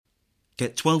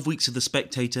Get 12 weeks of The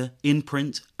Spectator in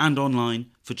print and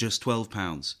online for just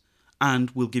 £12.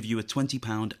 And we'll give you a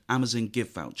 £20 Amazon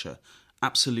gift voucher,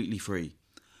 absolutely free.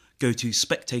 Go to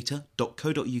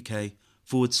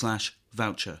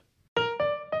spectator.co.uk/voucher.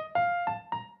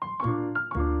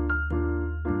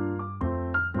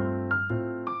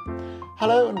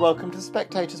 Hello and welcome to the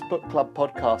Spectator's Book Club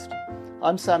podcast.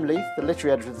 I'm Sam Leith, the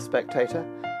literary editor of The Spectator,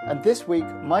 and this week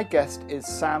my guest is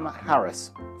Sam Harris,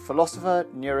 philosopher,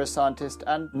 neuroscientist,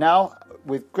 and now,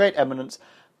 with great eminence,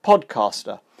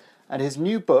 podcaster. And his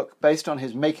new book, based on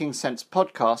his Making Sense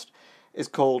podcast, is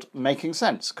called Making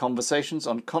Sense: Conversations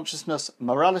on Consciousness,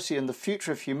 Morality and the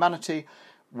Future of Humanity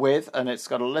with, and it's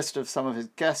got a list of some of his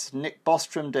guests, Nick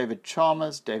Bostrom, David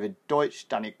Chalmers, David Deutsch,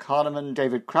 Daniel Kahneman,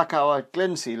 David Krakauer,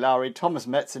 Glenn C. Lowry, Thomas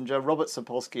Metzinger, Robert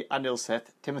Sapolsky, Anil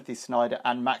Seth, Timothy Snyder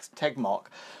and Max Tegmark.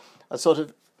 A sort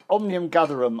of omnium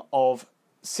gatherum of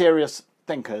serious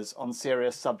thinkers on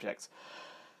serious subjects.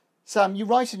 Sam, you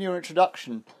write in your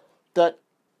introduction that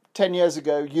 10 years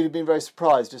ago you'd have been very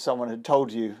surprised if someone had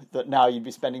told you that now you'd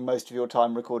be spending most of your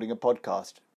time recording a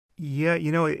podcast. Yeah,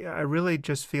 I really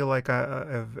just feel like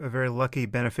a very lucky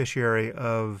beneficiary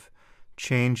of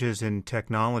changes in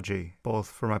technology,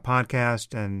 both for my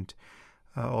podcast and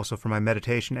also for my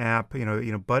meditation app.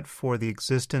 But for the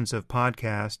existence of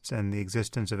podcasts and the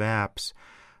existence of apps,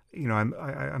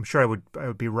 I'm sure I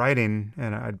would be writing,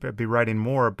 and I'd be writing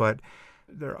more. But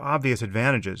there are obvious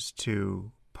advantages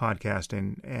to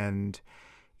podcasting, and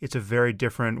it's a very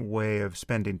different way of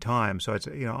spending time. So it's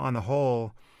on the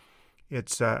whole.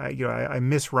 It's I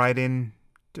miss writing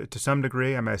to some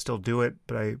degree. I mean, I still do it,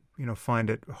 but I find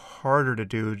it harder to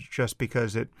do just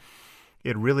because it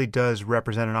really does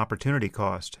represent an opportunity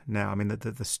cost now. I mean,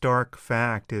 the stark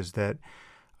fact is that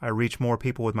I reach more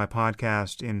people with my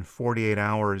podcast in 48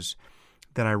 hours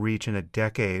than I reach in a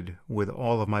decade with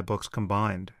all of my books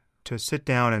combined. To sit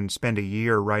down and spend a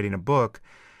year writing a book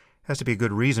has to be a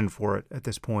good reason for it at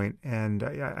this point, and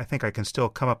I think I can still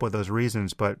come up with those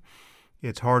reasons, but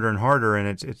it's harder and harder, and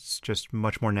it's just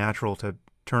much more natural to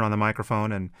turn on the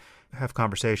microphone and have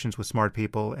conversations with smart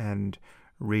people and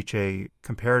reach a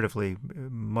comparatively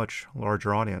much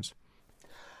larger audience.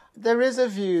 There is a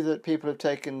view that people have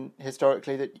taken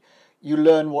historically that you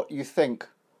learn what you think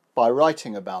by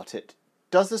writing about it.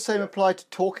 Does the same apply to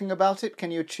talking about it? Can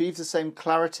you achieve the same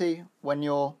clarity when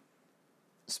you're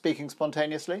speaking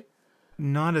spontaneously?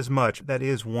 Not as much. That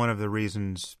is one of the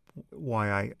reasons why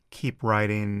I keep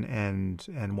writing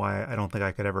and why I don't think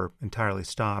I could ever entirely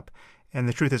stop. And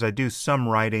the truth is I do some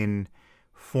writing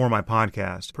for my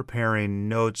podcast, preparing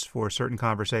notes for certain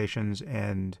conversations,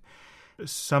 and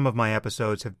some of my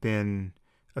episodes have been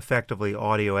effectively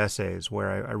audio essays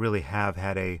where I really have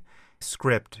had a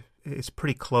script. It's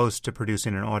pretty close to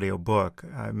producing an audio book.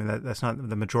 I mean, that's not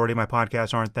the majority of my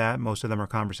podcasts aren't that. Most of them are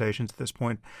conversations at this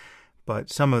point, but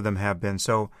some of them have been.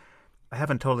 So I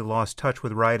haven't totally lost touch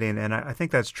with writing, and I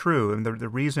think that's true. And the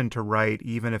reason to write,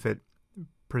 even if it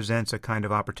presents a kind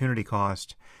of opportunity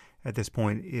cost at this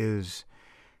point, is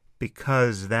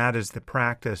because that is the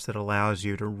practice that allows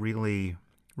you to really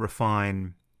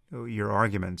refine your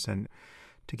arguments and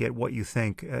to get what you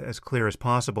think as clear as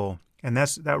possible. And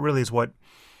that really is what,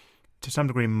 to some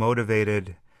degree,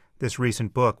 motivated this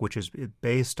recent book, which is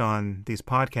based on these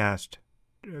podcast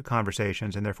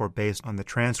conversations and therefore based on the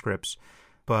transcripts,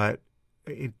 but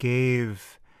it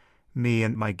gave me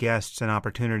and my guests an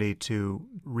opportunity to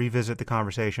revisit the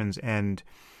conversations and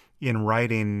in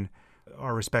writing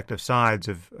our respective sides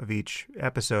of each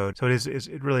episode. So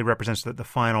it really represents the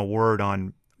final word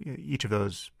on each of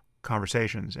those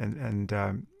conversations, and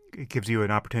it gives you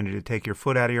an opportunity to take your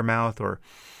foot out of your mouth or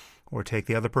take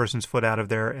the other person's foot out of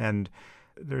there, and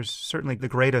there's certainly the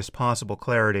greatest possible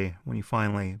clarity when you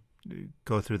finally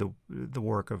go through the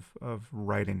work of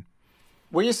writing.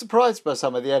 Were you surprised by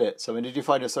some of the edits? I mean, did you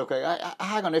find yourself going,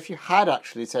 hang on, if you had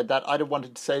actually said that, I'd have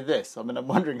wanted to say this? I mean, I'm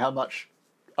wondering how much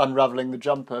unravelling the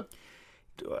jumper.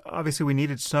 Obviously, we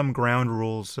needed some ground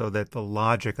rules so that the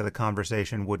logic of the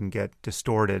conversation wouldn't get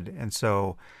distorted. And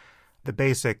so the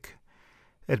basic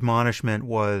admonishment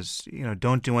was,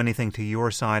 don't do anything to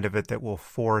your side of it that will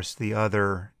force the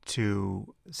other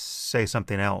to say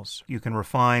something else. You can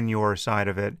refine your side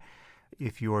of it.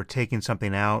 If you're taking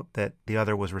something out that the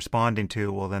other was responding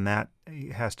to, well, then that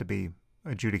has to be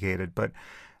adjudicated. But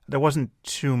there wasn't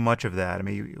too much of that. I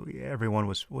mean, everyone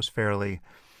was fairly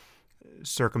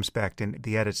circumspect in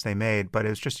the edits they made, but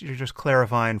you're just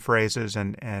clarifying phrases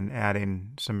and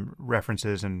adding some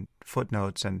references and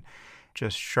footnotes and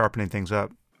just sharpening things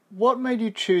up. What made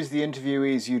you choose the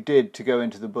interviewees you did to go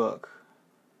into the book?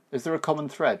 Is there a common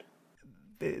thread?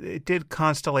 it did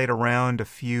constellate around a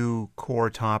few core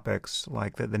topics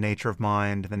like the nature of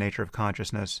mind, the nature of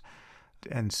consciousness,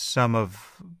 and some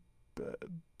of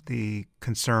the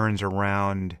concerns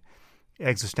around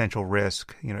existential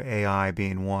risk, AI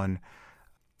being one.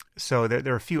 So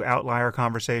there are a few outlier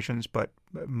conversations, but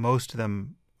most of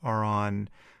them are on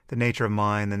the nature of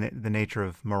mind, the nature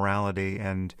of morality,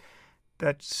 and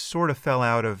that sort of fell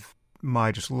out of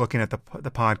my just looking at the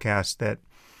podcast that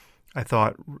I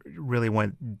thought really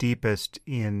went deepest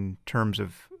in terms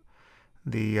of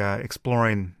the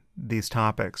exploring these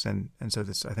topics, and so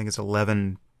I think it's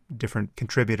 11 different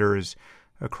contributors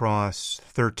across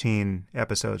 13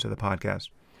 episodes of the podcast.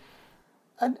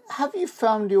 And have you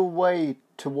found your way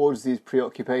towards these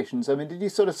preoccupations? I mean, did you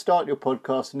sort of start your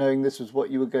podcast knowing this was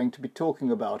what you were going to be talking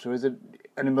about, or is it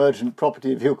an emergent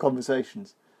property of your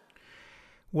conversations?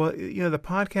 Well, the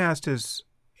podcast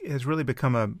has really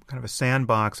become a kind of a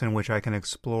sandbox in which I can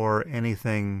explore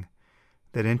anything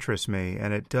that interests me.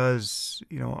 And it does,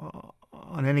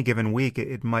 on any given week,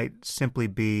 it might simply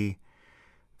be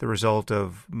the result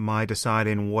of my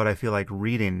deciding what I feel like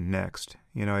reading next.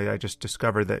 I just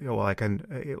discovered that, I can,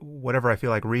 whatever I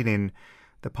feel like reading,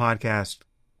 the podcast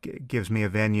gives me a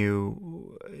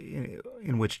venue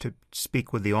in which to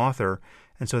speak with the author.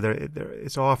 And so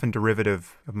it's often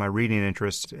derivative of my reading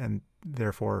interests, and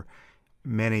therefore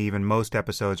even most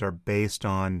episodes are based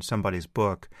on somebody's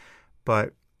book.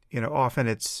 But, often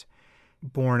it's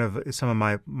born of some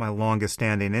of my longest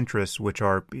standing interests, which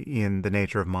are in the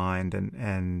nature of mind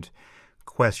and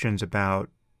questions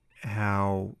about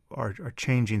how our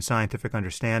changing scientific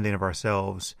understanding of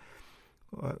ourselves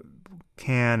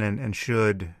can and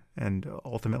should and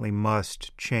ultimately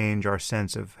must change our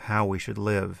sense of how we should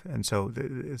live. And so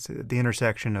it's the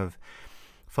intersection of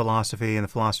philosophy and the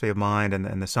philosophy of mind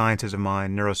and the sciences of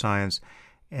mind, neuroscience,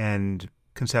 and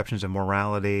conceptions of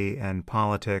morality and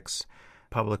politics,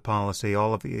 public policy,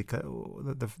 all of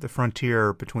the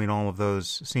frontier between all of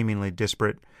those seemingly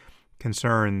disparate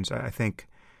concerns. I think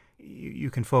you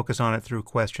can focus on it through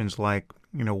questions like,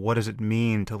 what does it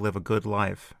mean to live a good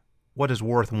life? What is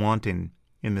worth wanting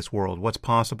in this world? What's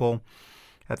possible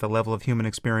at the level of human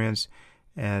experience?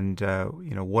 And,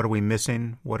 what are we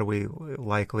missing? What are we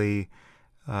likely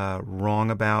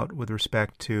wrong about with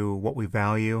respect to what we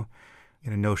value?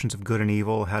 Notions of good and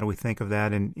evil. How do we think of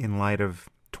that in light of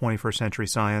 21st century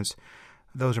science?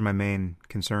 Those are my main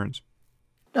concerns.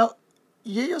 Now,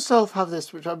 you yourself have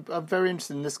this, which I'm very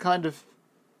interested in, this kind of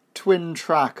twin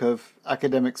track of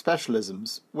academic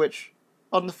specialisms, which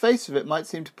on the face of it might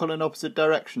seem to pull in opposite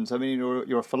directions. I mean,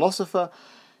 you're a philosopher,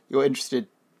 you're interested,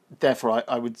 therefore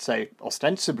I would say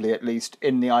ostensibly at least,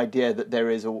 in the idea that there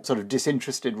is a sort of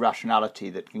disinterested rationality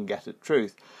that can get at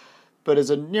truth. But as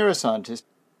a neuroscientist,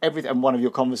 and one of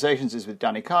your conversations is with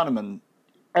Daniel Kahneman,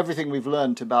 everything we've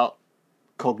learned about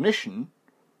cognition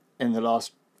in the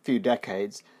last few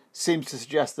decades seems to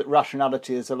suggest that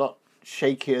rationality is a lot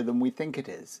shakier than we think it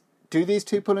is. Do these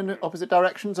two pull in opposite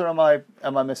directions, or am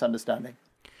I misunderstanding?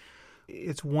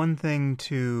 It's one thing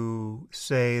to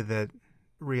say that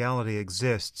reality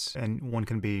exists and one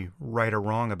can be right or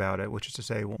wrong about it, which is to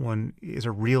say one is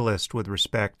a realist with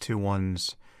respect to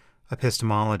one's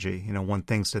epistemology. One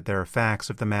thinks that there are facts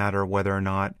of the matter, whether or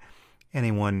not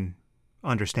anyone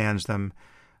understands them.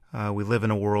 We live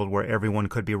in a world where everyone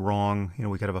could be wrong.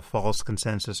 We could have a false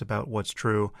consensus about what's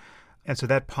true. And so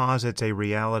that posits a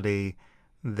reality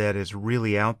that is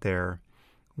really out there,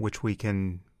 which we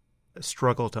can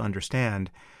struggle to understand.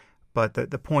 But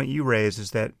the point you raise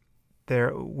is that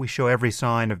we show every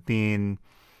sign of being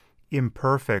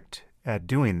imperfect at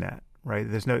doing that, right?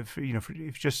 There's no, if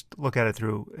you just look at it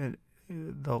through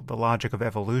the logic of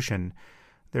evolution,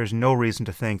 there's no reason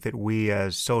to think that we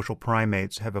as social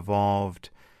primates have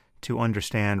evolved to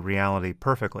understand reality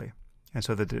perfectly. And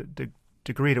so the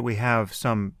degree that we have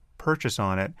some purchase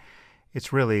on it,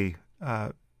 it's really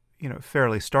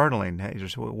fairly startling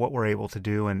just what we're able to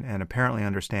do and apparently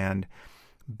understand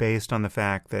based on the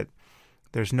fact that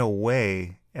there's no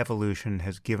way evolution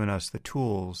has given us the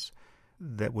tools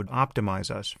that would optimize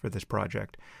us for this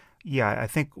project. Yeah, I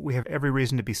think we have every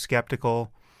reason to be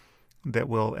skeptical that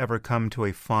we'll ever come to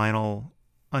a final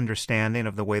understanding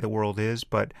of the way the world is,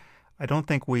 but I don't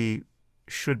think we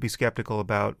should be skeptical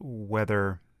about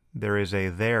whether there is a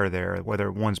there,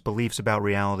 whether one's beliefs about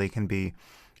reality can be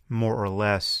more or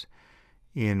less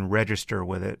in register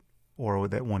with it, or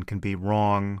that one can be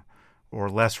wrong or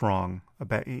less wrong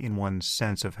about in one's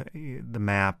sense of the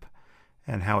map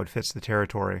and how it fits the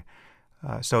territory.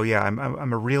 So yeah,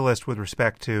 I'm a realist with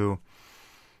respect to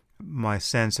my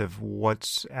sense of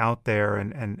what's out there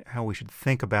and how we should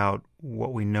think about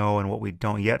what we know and what we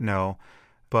don't yet know.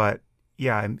 But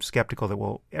yeah, I'm skeptical that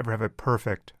we'll ever have a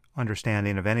perfect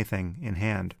understanding of anything in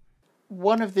hand.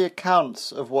 One of the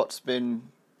accounts of what's been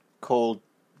called,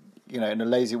 in a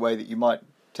lazy way that you might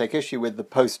take issue with, the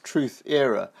post-truth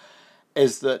era,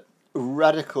 is that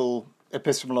radical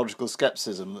epistemological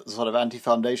skepticism, that the sort of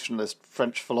anti-foundationalist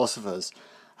French philosophers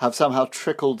have somehow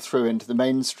trickled through into the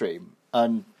mainstream,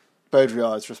 and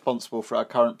Baudrillard is responsible for our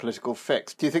current political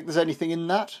fix. Do you think there's anything in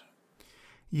that?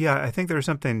 Yeah, I think there's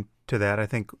something to that. I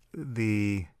think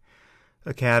the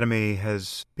Academy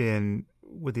has been,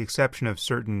 with the exception of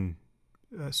certain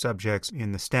subjects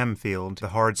in the STEM field, the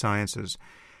hard sciences,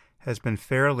 has been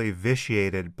fairly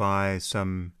vitiated by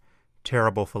some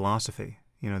terrible philosophy.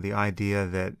 The idea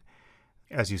that,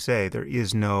 as you say, there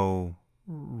is no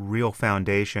real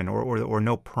foundation or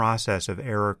no process of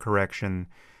error correction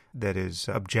that is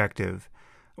objective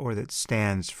or that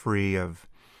stands free of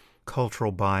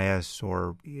cultural bias,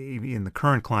 or in the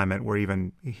current climate, we're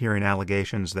even hearing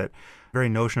allegations that the very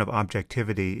notion of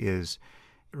objectivity is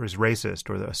racist,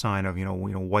 or a sign of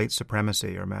white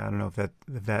supremacy. Or I don't know if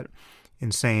that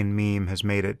insane meme has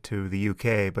made it to the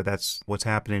UK, but that's what's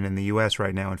happening in the US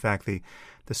right now. In fact, the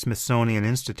Smithsonian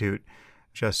Institute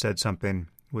just said something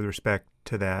with respect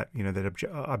to that. That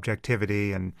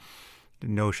objectivity and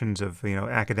notions of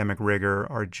academic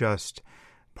rigor are just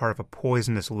part of a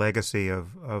poisonous legacy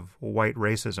of white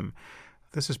racism.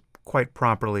 This is quite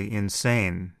properly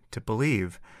insane to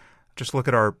believe. Just look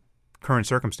at our current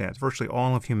circumstance. Virtually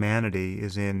all of humanity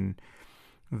is in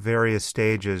various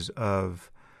stages of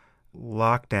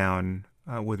lockdown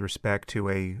with respect to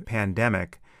a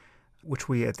pandemic, which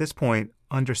we at this point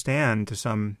understand to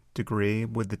some degree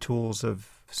with the tools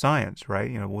of science,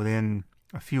 right? Within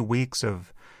a few weeks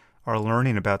of our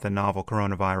learning about the novel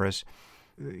coronavirus,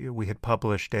 we had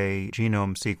published a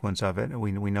genome sequence of it.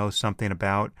 We know something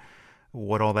about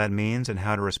what all that means and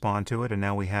how to respond to it. And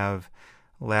now we have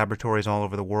laboratories all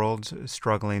over the world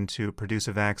struggling to produce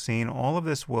a vaccine. All of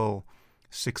this will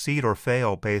succeed or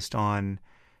fail based on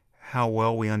how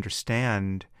well we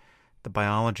understand the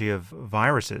biology of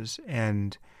viruses.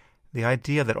 And the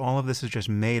idea that all of this is just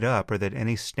made up, or that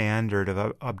any standard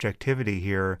of objectivity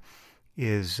here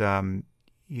is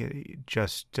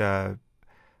just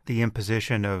the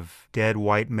imposition of dead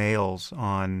white males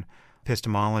on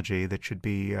epistemology that should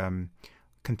be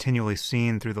continually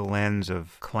seen through the lens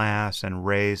of class and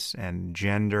race and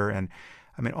gender. And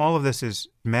all of this is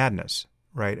madness,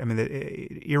 right?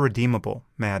 Irredeemable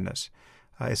madness.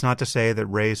 It's not to say that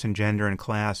race and gender and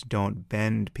class don't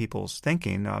bend people's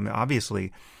thinking.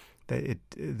 Obviously,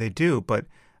 they do, but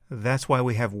that's why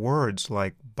we have words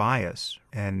like bias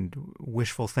and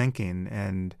wishful thinking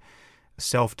and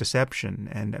self-deception.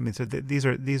 And so these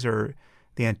are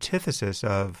the antithesis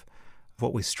of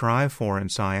what we strive for in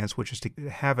science, which is to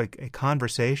have a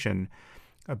conversation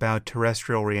about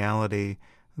terrestrial reality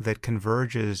that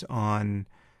converges on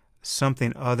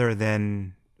something other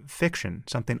than fiction,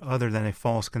 something other than a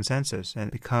false consensus, and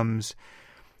it becomes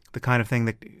the kind of thing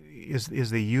that is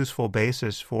the useful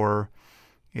basis for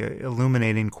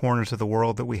illuminating corners of the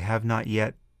world that we have not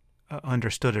yet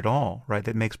understood at all, right?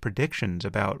 That makes predictions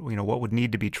about what would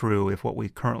need to be true if what we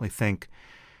currently think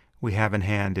we have in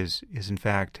hand is in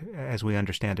fact as we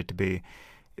understand it to be.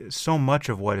 So much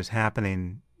of what is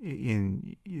happening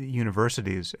in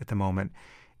universities at the moment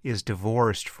is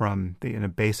divorced from the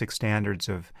basic standards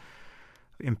of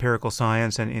empirical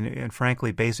science and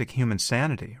frankly basic human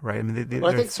sanity, right?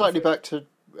 I think slightly back to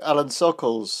Alan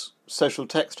Sokol's social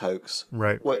text hoax,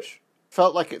 right, which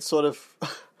felt like it sort of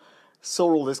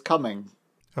saw all this coming.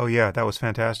 Oh yeah, that was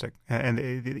fantastic. And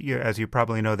as you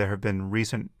probably know, there have been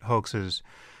recent hoaxes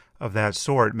of that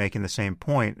sort making the same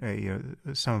point,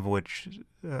 some of which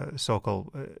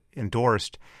Sokol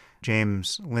endorsed.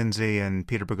 James Lindsay and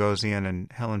Peter Boghossian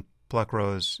and Helen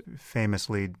Pluckrose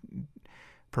famously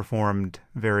performed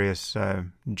various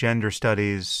gender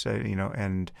studies,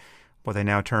 and what they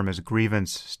now term as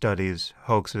grievance studies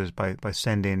hoaxes by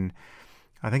sending,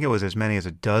 I think it was as many as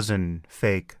a dozen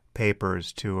fake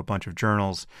papers to a bunch of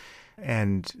journals,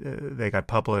 and they got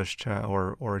published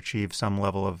or achieved some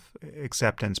level of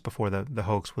acceptance before the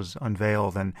hoax was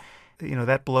unveiled. And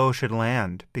that blow should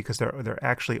land, because there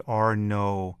actually are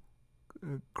no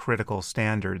critical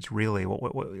standards really.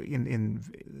 In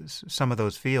some of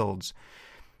those fields,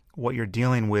 what you're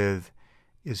dealing with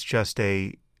is just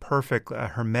a perfect,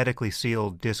 hermetically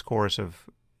sealed discourse of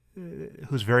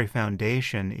whose very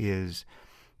foundation is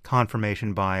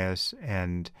confirmation bias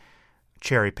and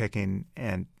cherry picking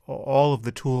and all of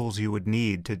the tools you would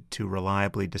need to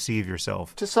reliably deceive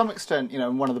yourself. To some extent,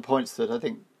 one of the points that I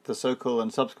think the Sokol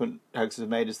and subsequent hoaxes have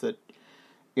made is that,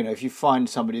 if you find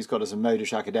somebody who's got a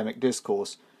modish academic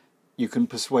discourse, you can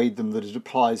persuade them that it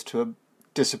applies to a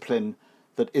discipline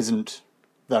that isn't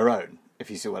their own, if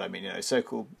you see what I mean.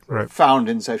 So-called found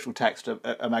in Social Text,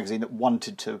 a magazine that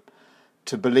wanted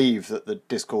to believe that the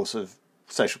discourse of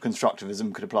social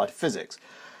constructivism could apply to physics.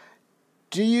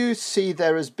 Do you see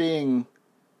there as being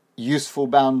useful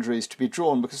boundaries to be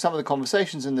drawn? Because some of the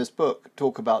conversations in this book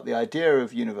talk about the idea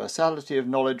of universality of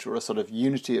knowledge, or a sort of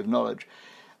unity of knowledge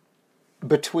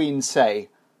between, say,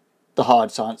 the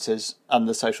hard sciences and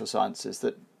the social sciences,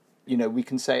 that, we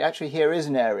can say, actually, here is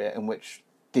an area in which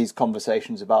these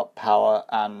conversations about power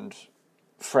and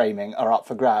framing are up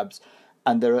for grabs,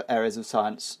 and there are areas of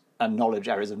science and knowledge,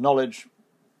 areas of knowledge,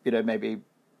 maybe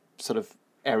sort of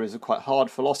areas of quite hard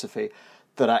philosophy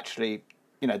that actually,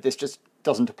 this just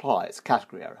doesn't apply. It's a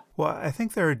category error. Well, I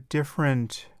think there are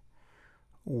different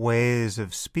ways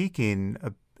of speaking,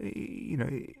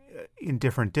 in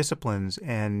different disciplines,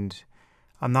 and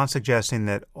I'm not suggesting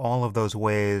that all of those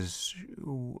ways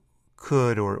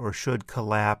could or should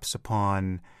collapse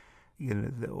upon,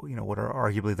 what are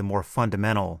arguably the more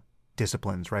fundamental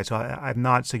disciplines, right? So I'm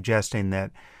not suggesting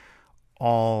that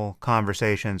all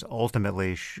conversations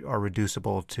ultimately are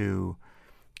reducible to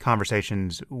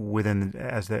conversations within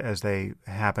as they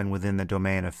happen within the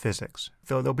domain of physics.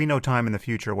 There'll be no time in the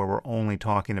future where we're only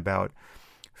talking about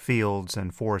fields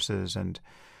and forces and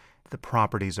the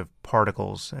properties of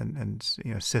particles and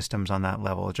systems on that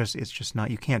level. It's just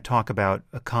not. You can't talk about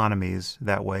economies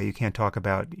that way. You can't talk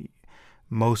about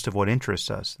most of what interests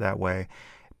us that way.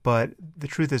 But the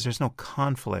truth is, there's no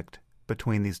conflict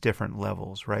between these different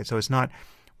levels, right? So it's not.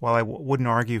 While I wouldn't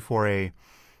argue for a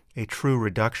true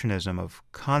reductionism of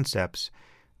concepts,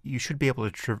 you should be able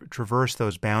to traverse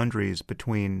those boundaries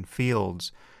between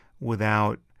fields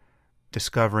without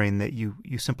discovering that you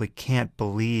simply can't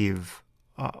believe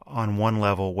on one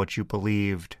level what you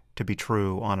believed to be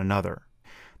true on another.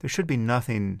 There should be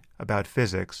nothing about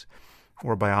physics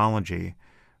or biology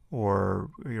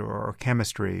or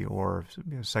chemistry or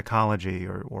psychology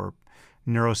or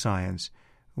neuroscience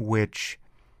which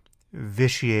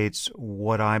vitiates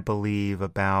what I believe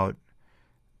about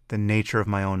the nature of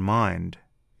my own mind,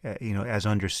 as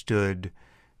understood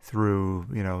through,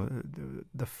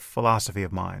 the philosophy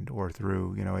of mind, or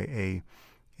through,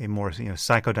 a more,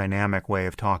 psychodynamic way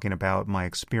of talking about my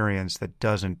experience that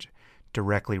doesn't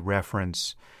directly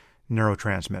reference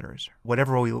neurotransmitters.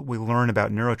 Whatever we learn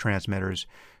about neurotransmitters,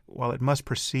 while it must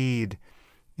proceed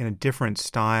in a different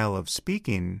style of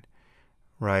speaking,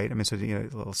 right? I mean, so,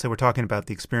 let's say we're talking about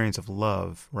the experience of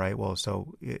love, right? Well,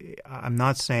 so I'm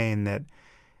not saying that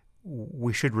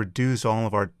we should reduce all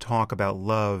of our talk about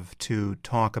love to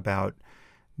talk about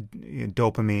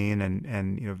dopamine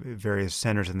and various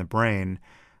centers in the brain,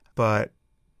 but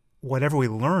whatever we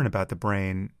learn about the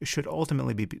brain should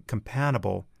ultimately be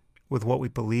compatible with what we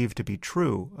believe to be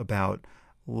true about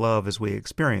love as we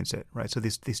experience it, right? So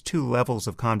these two levels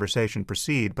of conversation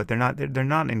proceed, but they're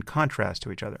not in contrast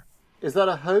to each other. Is that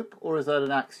a hope or is that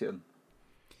an axiom?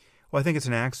 Well, I think it's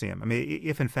an axiom. I mean,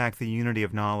 if in fact the unity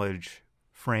of knowledge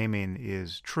framing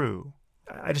is true,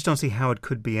 I just don't see how it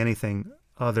could be anything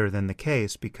other than the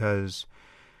case, because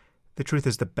the truth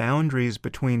is the boundaries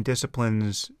between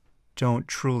disciplines don't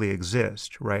truly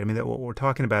exist, right? I mean, what we're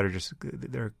talking about are just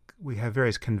we have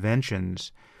various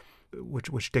conventions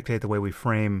which dictate the way we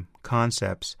frame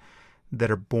concepts that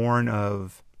are born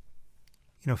of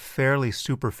fairly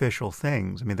superficial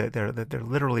things. I mean, they're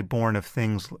literally born of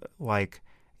things like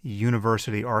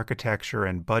university architecture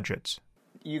and budgets.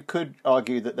 You could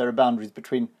argue that there are boundaries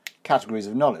between categories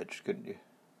of knowledge, couldn't you?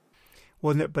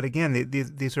 Well, but again,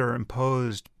 these are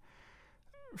imposed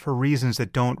for reasons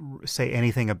that don't say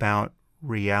anything about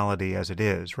reality as it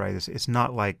is, right? It's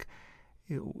not like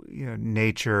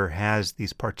nature has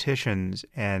these partitions,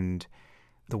 and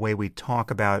the way we talk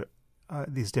about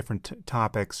these different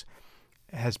topics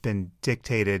has been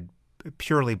dictated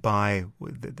purely by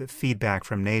the feedback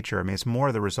from nature. I mean, it's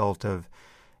more the result of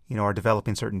our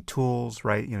developing certain tools,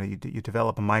 right? You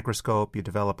develop a microscope, you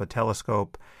develop a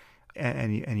telescope,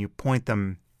 and you point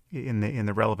them in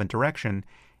the relevant direction,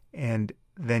 and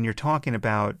then you're talking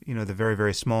about the very,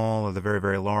 very small or the very,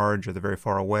 very large or the very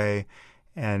far away,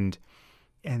 and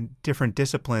different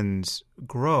disciplines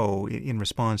grow in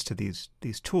response to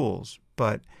these tools.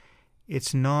 But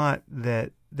it's not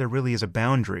that there really is a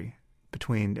boundary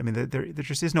between. I mean, there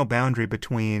just is no boundary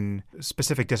between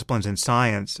specific disciplines in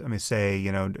science. I mean, say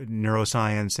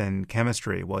neuroscience and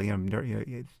chemistry. Well,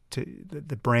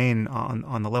 the brain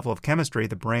on the level of chemistry,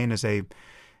 the brain is a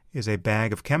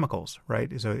bag of chemicals,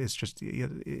 right? So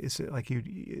it's like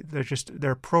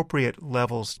they're appropriate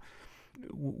levels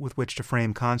with which to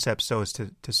frame concepts so as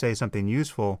to say something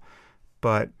useful,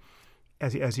 but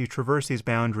as you traverse these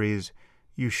boundaries,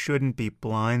 you shouldn't be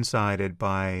blindsided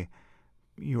by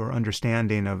your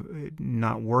understanding of it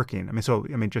not working.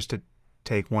 Just to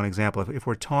take one example, if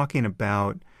we're talking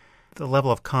about the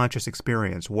level of conscious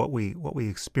experience, what we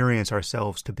experience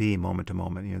ourselves to be moment to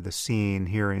moment, the seeing,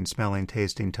 hearing, smelling,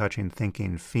 tasting, touching,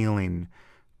 thinking, feeling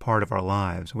part of our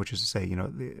lives, which is to say,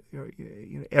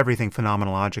 everything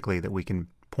phenomenologically that we can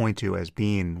point to as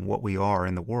being what we are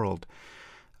in the world.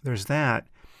 There's that.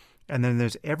 And then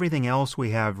there's everything else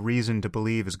we have reason to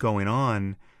believe is going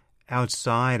on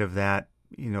outside of that,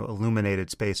 illuminated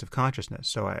space of consciousness.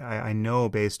 So I know,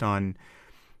 based on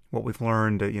what we've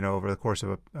learned, over the course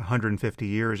of 150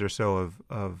 years or so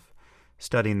of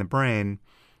studying the brain,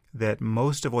 that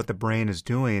most of what the brain is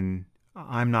doing,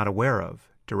 I'm not aware of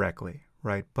directly,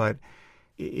 right? But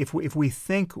if we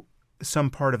think some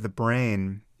part of the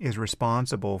brain is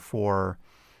responsible for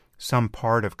some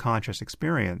part of conscious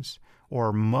experience,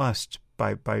 or must,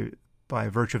 by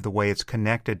virtue of the way it's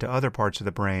connected to other parts of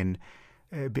the brain,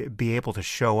 be able to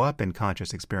show up in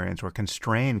conscious experience or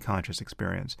constrain conscious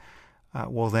experience,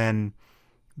 well then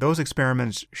those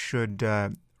experiments should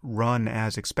run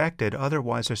as expected.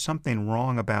 Otherwise, there's something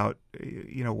wrong about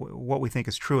what we think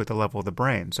is true at the level of the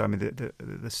brain. So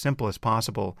the simplest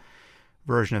possible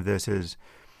version of this is,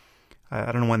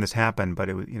 I don't know when this happened, but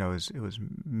it was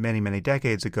many, many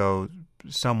decades ago.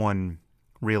 Someone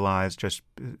realized, just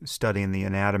studying the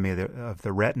anatomy of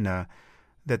the retina,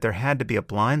 that there had to be a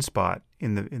blind spot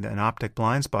an optic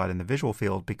blind spot in the visual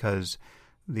field, because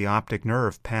the optic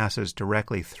nerve passes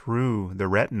directly through the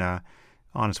retina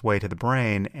on its way to the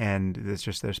brain, and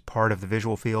there's part of the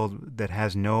visual field that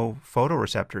has no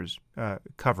photoreceptors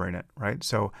covering it, right?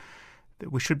 So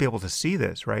we should be able to see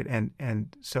this, right?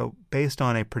 And so, based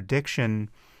on a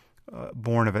prediction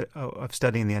born of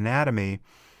studying the anatomy,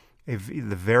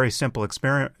 the very simple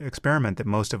experiment that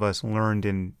most of us learned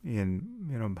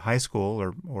in high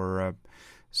school or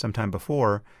sometime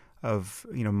before, of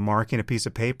marking a piece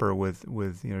of paper with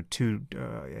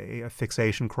a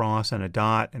fixation cross and a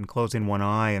dot, and closing one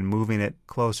eye and moving it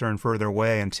closer and further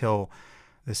away until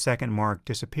the second mark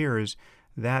disappears,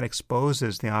 that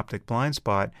exposes the optic blind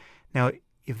spot. Now,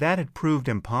 if that had proved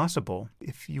impossible,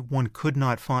 if one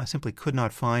simply could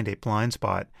not find a blind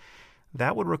spot,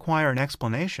 that would require an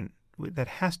explanation that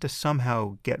has to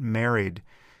somehow get married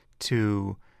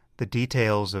to the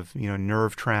details of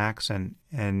nerve tracts and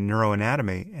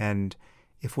neuroanatomy. And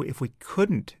if we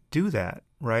couldn't do that,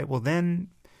 right, well then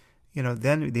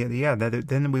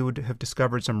we would have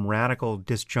discovered some radical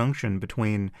disjunction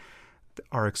between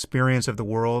our experience of the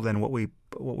world and what we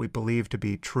believe to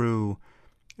be true,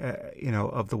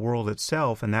 of the world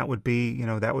itself, and that would be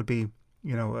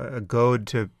a goad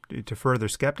to further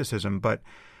skepticism. But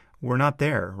we're not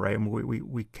there, right? And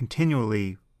we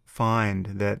continually find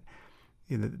that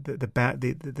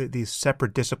these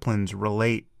separate disciplines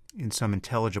relate in some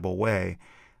intelligible way,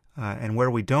 and where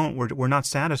we don't, we're not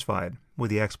satisfied with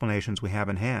the explanations we have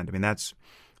in hand.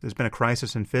 There's been a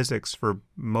crisis in physics for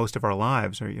most of our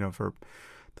lives, or for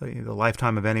the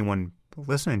lifetime of anyone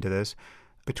listening to this,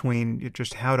 between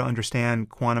just how to understand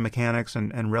quantum mechanics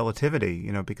and relativity,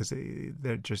 because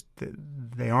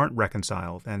they aren't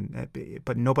reconciled,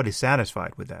 but nobody's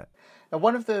satisfied with that. Now,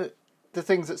 one of the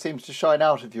things that seems to shine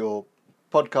out of your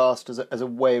podcast as a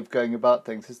way of going about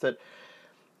things is that,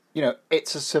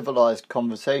 it's a civilised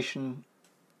conversation,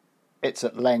 it's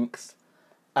at length,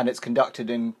 and it's conducted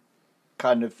in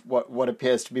kind of what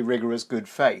appears to be rigorous good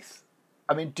faith.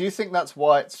 Do you think that's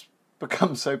why it's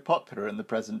become so popular in the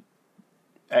present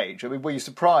age? Were you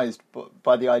surprised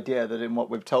by the idea that in what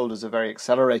we've told as a very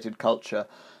accelerated culture,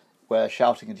 where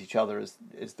shouting at each other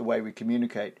is the way we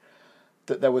communicate,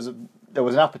 that there was an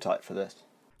appetite for this?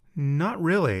 Not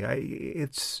really.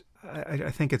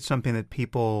 I think it's something that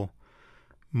people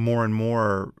more and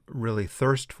more really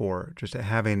thirst for, just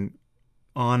having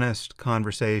honest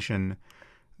conversation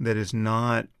that is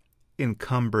not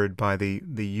encumbered by the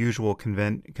usual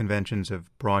conventions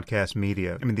of broadcast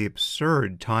media. The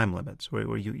absurd time limits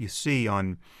where you see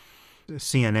on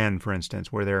CNN, for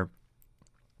instance, where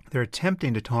they're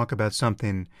attempting to talk about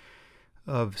something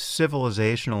of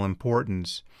civilizational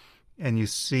importance, and you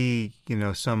see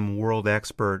some world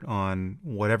expert on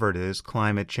whatever it is,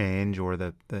 climate change or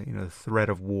the threat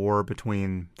of war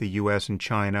between the U.S. and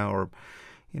China, or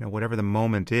whatever the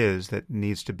moment is that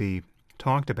needs to be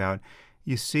talked about.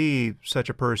 You see such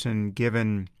a person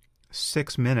given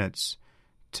 6 minutes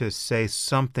to say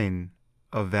something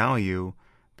of value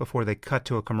before they cut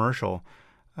to a commercial.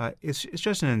 It's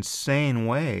just an insane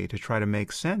way to try to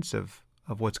make sense of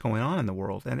what's going on in the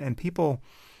world. And people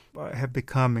have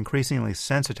become increasingly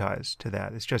sensitized to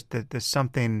that. It's just that there's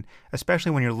something,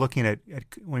 especially when you're looking at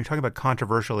when you're talking about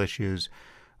controversial issues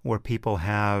where people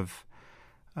have,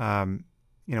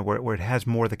 where it has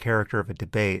more the character of a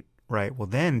debate, right? Well,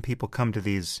 then people come to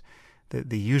these,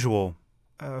 the usual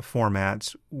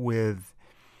formats with,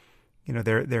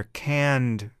 their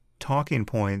canned talking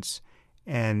points,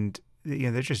 and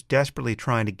they're just desperately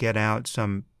trying to get out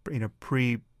some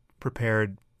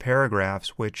pre-prepared paragraphs,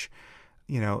 which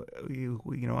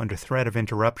under threat of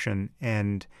interruption,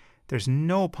 and there's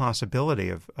no possibility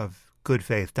of good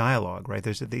faith dialogue, right?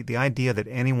 There's the idea that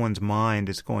anyone's mind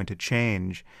is going to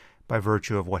change by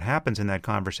virtue of what happens in that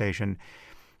conversation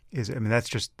that's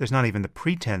just, there's not even the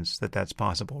pretense that that's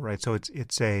possible, right? So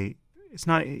it's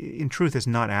not, in truth, it's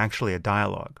not actually a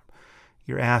dialogue.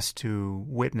 You're asked to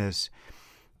witness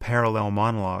parallel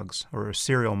monologues or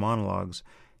serial monologues.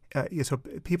 So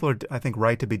people are, I think,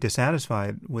 right to be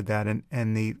dissatisfied with that.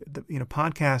 And the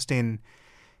podcasting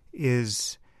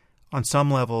is, on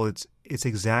some level, it's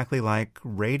exactly like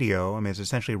radio. I mean, it's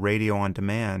essentially radio on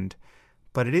demand,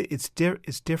 but it's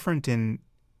different in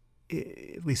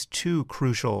at least two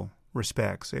crucial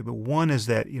respects. One is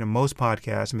that most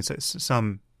podcasts,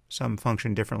 some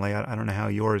function differently. I don't know how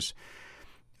yours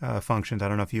functions. I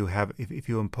don't know if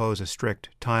you impose a strict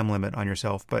time limit on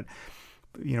yourself, but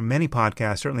many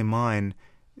podcasts, certainly mine,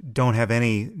 don't have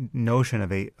any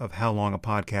notion of how long a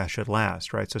podcast should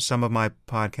last, right? So some of my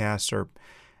podcasts are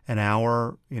an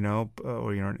hour,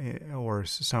 or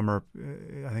some are,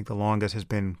 I think the longest has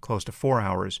been close to 4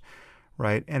 hours,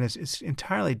 right? And it's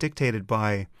entirely dictated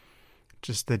by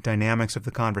just the dynamics of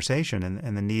the conversation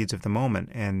and the needs of the moment.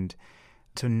 And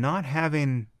so not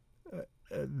having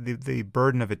the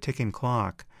burden of a ticking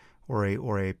clock or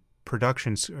a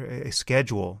production, a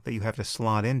schedule that you have to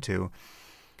slot into,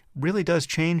 really does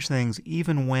change things,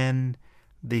 even when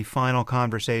the final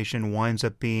conversation winds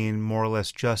up being more or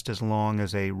less just as long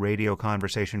as a radio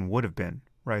conversation would have been,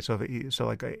 right? So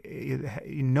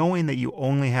knowing that you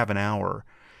only have an hour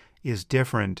is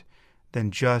different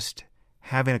than just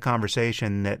having a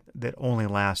conversation that only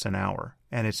lasts an hour,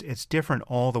 and it's different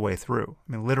all the way through.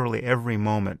 I mean, literally every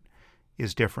moment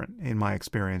is different in my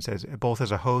experience, both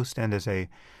as a host and as a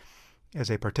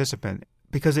participant,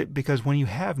 because when you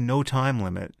have no time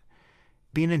limit,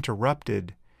 being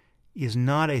interrupted is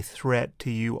not a threat to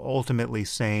you ultimately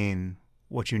saying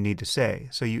what you need to say.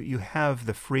 So you have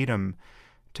the freedom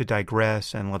to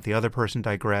digress and let the other person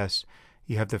digress.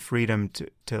 You have the freedom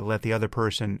to let the other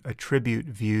person attribute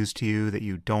views to you that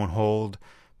you don't hold,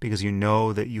 because you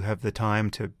know that you have the time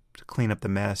to clean up the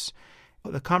mess.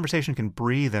 The conversation can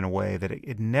breathe in a way that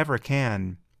it never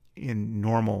can in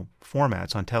normal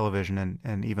formats on television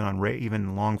and even on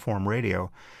even long-form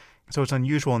radio. So it's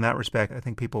unusual in that respect. I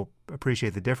think people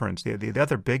appreciate the difference. The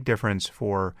other big difference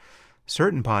for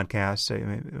certain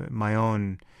podcasts, my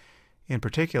own in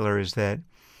particular, is that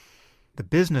the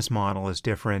business model is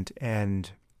different,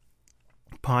 and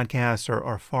podcasts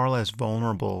are far less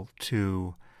vulnerable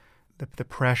to the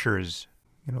pressures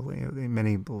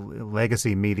many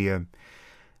legacy media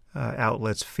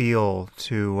outlets feel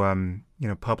to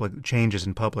public changes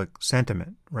in public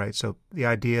sentiment, right? So the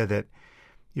idea that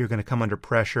you're going to come under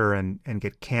pressure and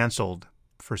get canceled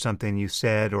for something you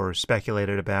said or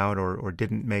speculated about or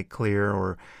didn't make clear,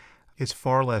 or is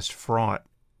far less fraught.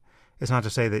 It's not to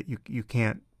say that you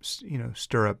can't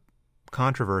stir up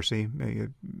controversy,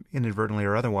 inadvertently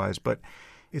or otherwise, but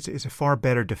it's a far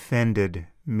better defended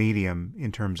medium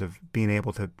in terms of being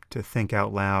able to think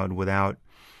out loud without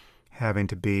having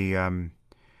to be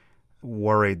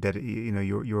worried that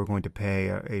you're going to pay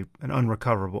an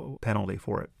unrecoverable penalty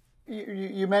for it.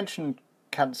 You mentioned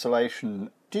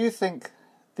cancellation. Do you think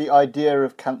the idea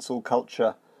of cancel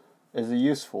culture is a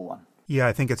useful one? Yeah,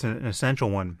 I think it's an essential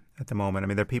one at the moment. I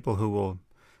mean, there are people who will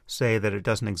say that it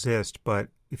doesn't exist, but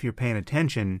if you're paying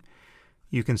attention,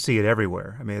 you can see it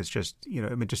everywhere. I mean, it's just,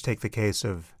 just take the case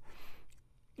of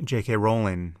J.K.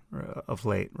 Rowling of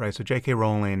late, right? So J.K.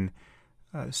 Rowling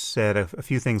said a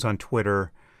few things on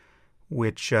Twitter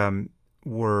which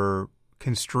were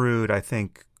construed, I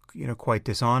think, quite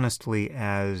dishonestly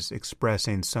as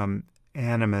expressing some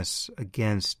animus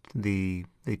against the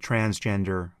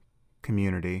transgender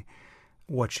community.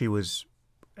 What she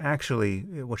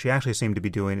actually seemed to be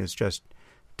doing is just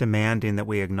demanding that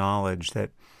we acknowledge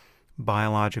that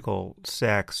biological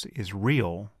sex is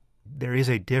real. There is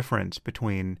a difference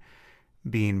between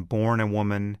being born a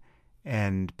woman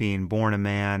and being born a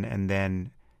man and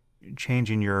then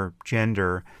changing your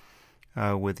gender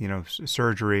with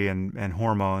surgery and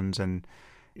hormones, and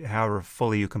however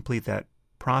fully you complete that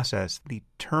process, the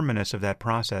terminus of that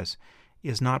process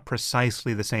is not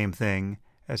precisely the same thing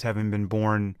as having been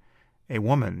born a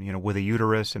woman, with a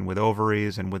uterus and with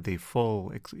ovaries and with the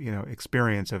full,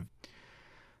 experience of,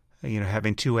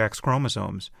 having two X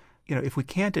chromosomes. If we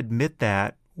can't admit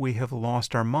that, we have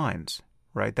lost our minds,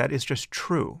 right? That is just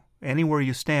true. Anywhere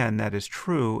you stand, that is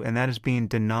true, and that is being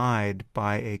denied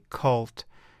by a cult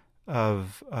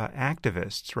of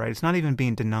activists, right? It's not even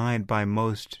being denied by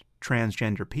most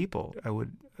transgender people, I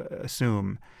would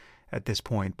assume, at this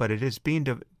point, but it is being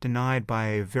denied by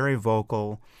a very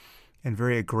vocal and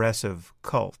very aggressive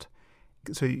cult.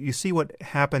 So you see what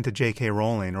happened to J.K.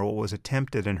 Rowling, or what was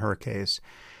attempted in her case,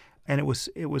 and it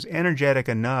was energetic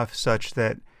enough such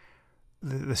that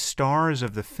the stars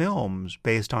of the films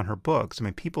based on her books,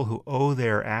 people who owe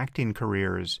their acting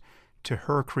careers to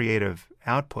her creative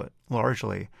output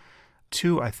largely,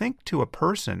 to a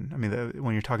person,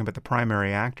 when you're talking about the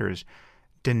primary actors,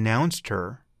 denounced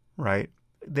her, right?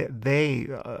 They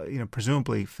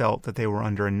presumably felt that they were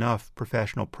under enough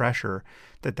professional pressure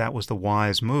that was the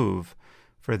wise move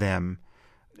for them.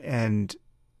 And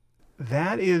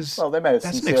that is... Well, they may have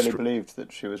sincerely believed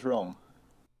that she was wrong.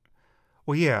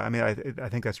 Well, yeah, I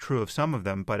think that's true of some of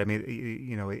them, but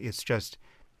it's just...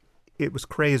 It was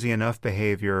crazy enough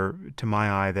behavior to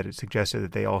my eye that it suggested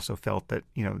that they also felt that,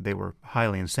 they were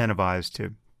highly incentivized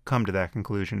to come to that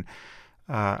conclusion.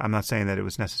 I'm not saying that it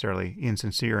was necessarily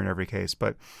insincere in every case,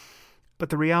 but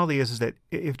the reality is that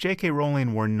if J.K.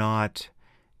 Rowling were not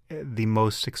the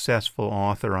most successful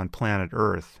author on planet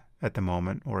Earth at the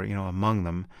moment, or, among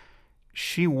them,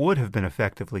 she would have been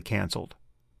effectively canceled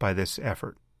by this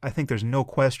effort. I think there's no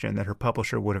question that her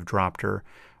publisher would have dropped her,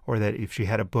 or that if she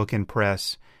had a book in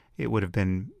press, it would have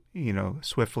been,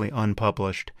 swiftly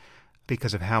unpublished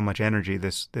because of how much energy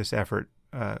this effort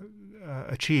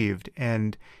achieved.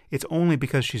 And it's only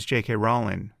because she's J.K.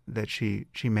 Rowling that she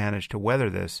managed to weather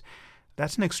this.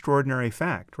 That's an extraordinary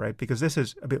fact, right? Because this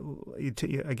is a bit,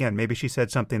 again, maybe she said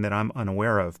something that I'm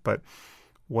unaware of, but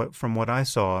from what I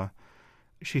saw,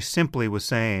 she simply was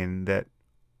saying that,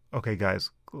 okay,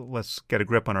 guys, let's get a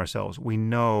grip on ourselves. We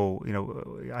know,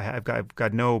 I've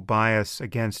got no bias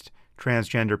against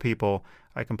transgender people.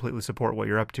 I completely support what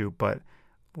you're up to, but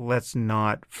let's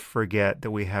not forget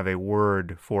that we have a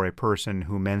word for a person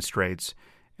who menstruates,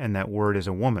 and that word is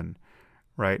a woman,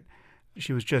 right?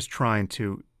 She was just trying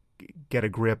to get a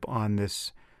grip on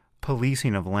this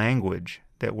policing of language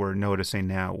that we're noticing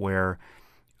now, where,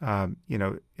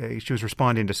 she was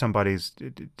responding to somebody's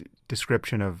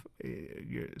description of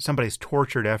somebody's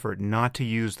tortured effort not to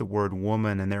use the word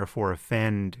woman and therefore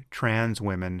offend trans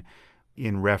women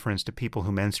in reference to people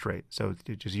who menstruate. So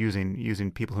just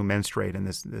using people who menstruate in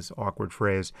this awkward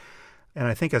phrase. And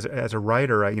I think as a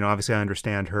writer, obviously I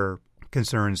understand her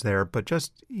concerns there, but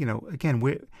just, again,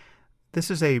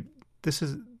 this is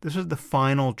the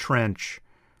final trench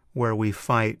where we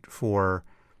fight for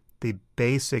the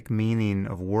basic meaning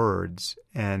of words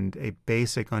and a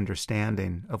basic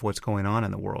understanding of what's going on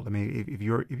in the world. If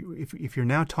you're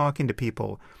now talking to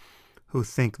people who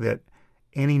think that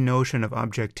any notion of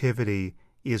objectivity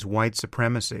is white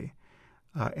supremacy,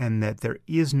 and that there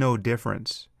is no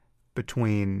difference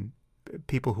between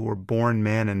people who are born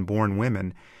men and born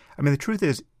women. The truth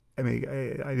is, I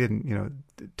didn't,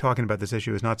 talking about this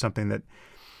issue is not something that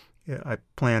I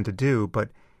plan to do, but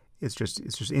it's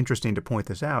just interesting to point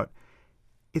this out.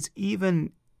 It's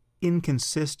even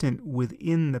inconsistent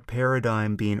within the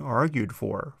paradigm being argued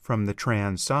for from the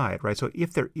trans side, right? So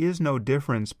if there is no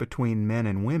difference between men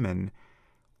and women,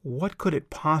 what could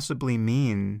it possibly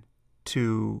mean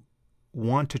to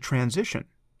want to transition,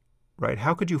 right?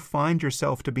 How could you find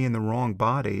yourself to be in the wrong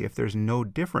body if there's no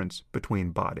difference between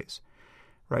bodies,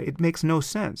 right? It makes no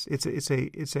sense. It's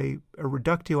a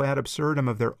reductio ad absurdum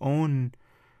of their own,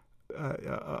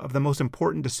 of the most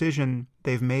important decision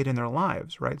they've made in their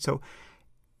lives, right? So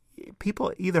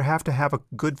people either have to have a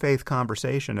good faith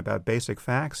conversation about basic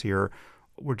facts here.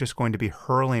 We're just going to be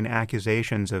hurling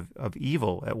accusations of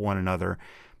evil at one another.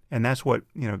 And that's what,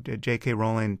 J.K.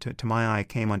 Rowling, to my eye,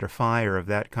 came under fire of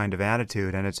that kind of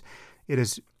attitude. And it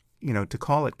is, to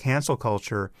call it cancel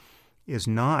culture is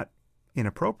not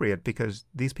inappropriate, because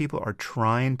these people are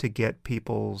trying to get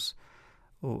people's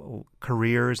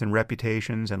careers and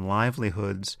reputations and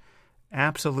livelihoods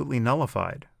absolutely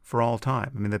nullified for all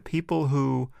time. The people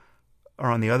who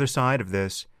are on the other side of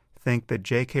this think that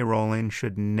J.K. Rowling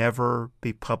should never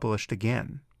be published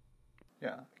again.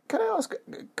 Yeah. Can I ask,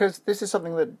 because this is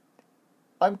something that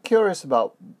I'm curious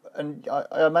about, and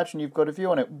I imagine you've got a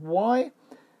view on it. Why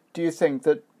do you think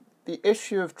that the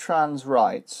issue of trans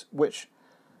rights, which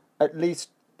at least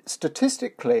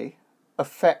statistically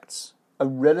affects a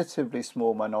relatively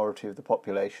small minority of the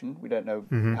population, we don't know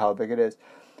how big it is,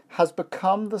 has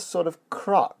become the sort of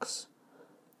crux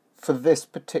for this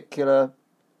particular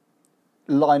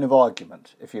line of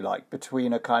argument, if you like,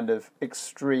 between a kind of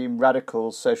extreme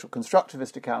radical social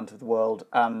constructivist account of the world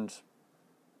and,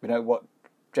 what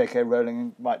J.K.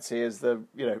 Rowling might see as the,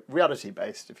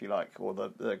 reality-based, if you like, or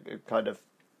the kind of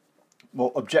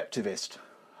more objectivist,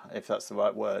 if that's the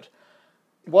right word.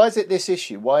 Why is it this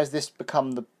issue? Why has this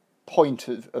become the point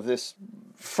of this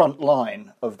front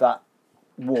line of that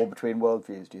war between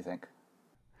worldviews, do you think?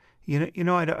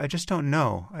 I just don't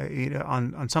know.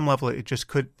 On some level, it just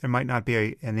could. There might not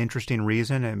be an interesting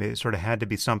reason. I mean, it sort of had to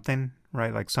be something,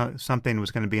 right? Like something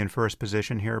was going to be in first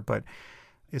position here, but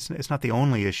it's not the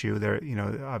only issue. There,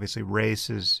 obviously, race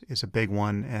is a big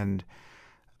one, and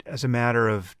as a matter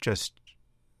of just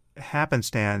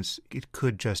happenstance, it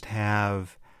could just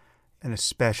have an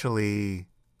especially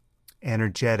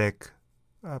energetic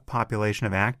population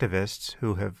of activists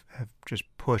who have just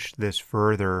pushed this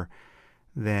further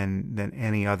than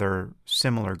any other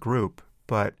similar group.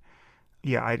 But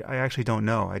yeah, I actually don't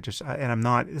know.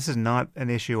 This is not an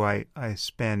issue I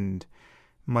spend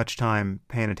much time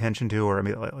paying attention to, or I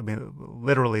mean,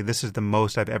 literally, this is the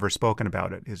most I've ever spoken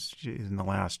about it is in the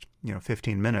last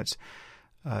 15 minutes.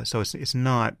 So it's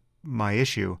not my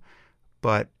issue,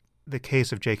 but the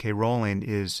case of J.K. Rowling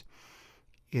is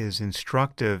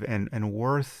instructive and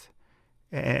worth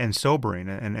and sobering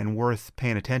and worth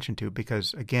paying attention to,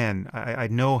 because again, I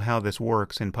know how this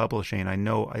works in publishing.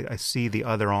 I see the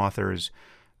other authors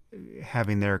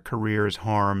having their careers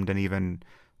harmed and even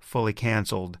fully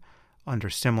canceled under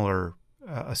similar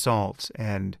assaults,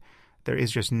 and there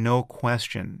is just no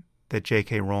question that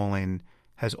J.K. Rowling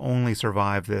has only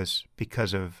survived this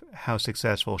because of how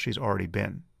successful she's already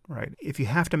been, right? If you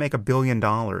have to make $1 billion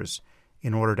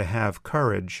in order to have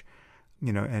courage,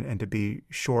 and to be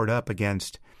shored up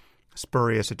against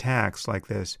spurious attacks like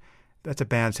this, that's a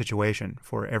bad situation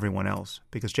for everyone else,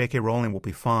 because J.K. Rowling will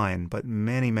be fine, but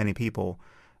many, many people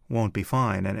won't be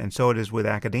fine. And so it is with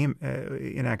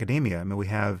in academia. I mean, we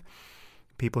have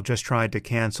people just tried to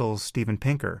cancel Steven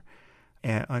Pinker,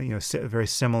 and a very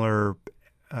similar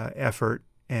effort,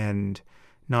 and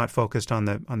not focused on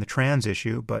the trans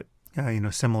issue, but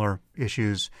similar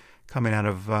issues coming out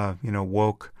of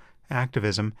woke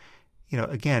activism.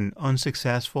 Again,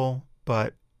 unsuccessful,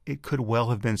 but it could well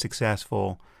have been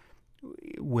successful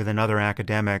with another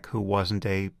academic who wasn't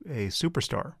a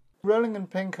superstar. Rowling and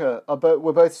Pinker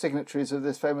were both signatories of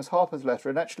this famous Harper's letter,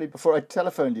 and actually before I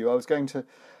telephoned you,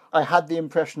 I had the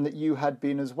impression that you had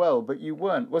been as well, but you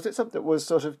weren't. Was it something that was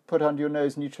sort of put under your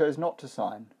nose and you chose not to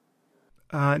sign?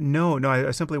 No,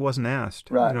 I simply wasn't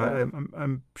asked. Right.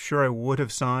 I'm sure I would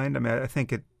have signed. I mean, I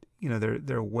think it.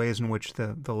 There are ways in which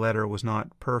the letter was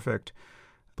not perfect,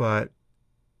 but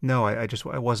no, I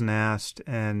wasn't asked.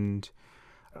 And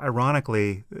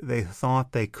ironically, they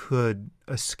thought they could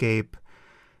escape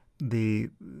the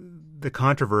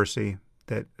controversy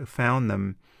that found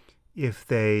them if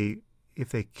they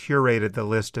curated the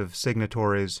list of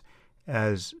signatories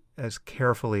as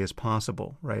carefully as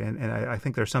possible, right? And I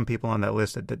think there are some people on that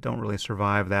list that don't really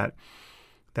survive that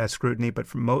scrutiny. But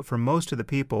for most of the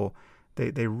people,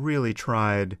 they really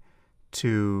tried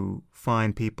to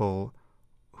find people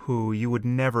who you would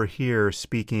never hear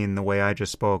speaking the way I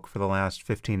just spoke for the last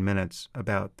 15 minutes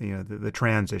about the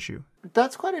trans issue.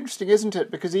 That's quite interesting, isn't it?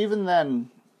 Because even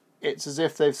then, it's as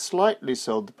if they've slightly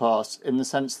sold the pass, in the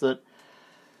sense that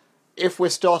if we're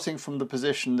starting from the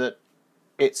position that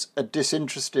it's a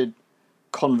disinterested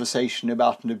conversation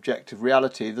about an objective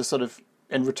reality, the sort of,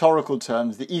 in rhetorical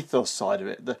terms, the ethos side of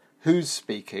it, the who's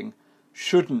speaking,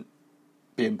 shouldn't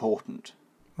be important.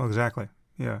 Well, exactly.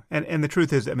 Yeah. And the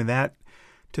truth is, I mean, that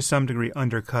to some degree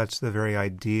undercuts the very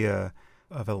idea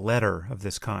of a letter of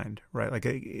this kind, right? Like,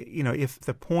 if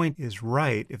the point is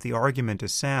right, if the argument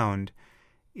is sound,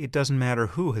 it doesn't matter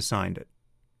who has signed it,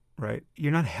 right?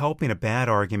 You're not helping a bad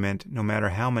argument no matter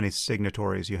how many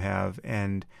signatories you have,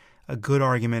 and a good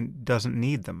argument doesn't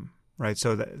need them, right?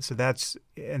 So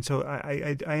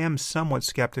I am somewhat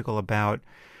skeptical about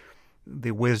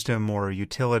the wisdom or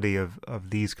utility of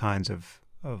these kinds of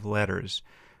letters.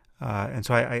 And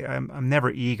so I'm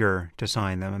never eager to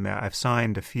sign them. I mean, I've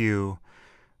signed a few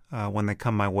when they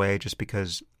come my way, just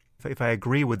because if I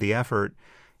agree with the effort,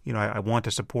 I want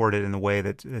to support it in the way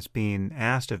that's being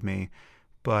asked of me.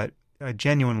 But I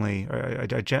generally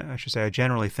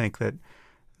think that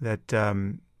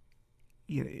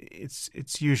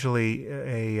it's usually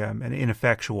an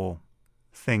ineffectual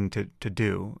thing to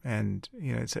do, and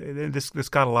this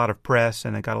got a lot of press,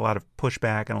 and it got a lot of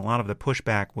pushback, and a lot of the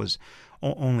pushback was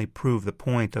only prove the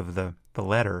point of the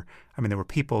letter. I mean, there were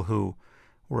people who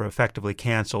were effectively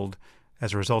canceled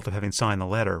as a result of having signed the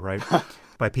letter, right,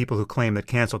 by people who claim that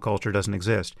cancel culture doesn't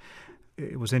exist.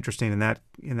 It was interesting in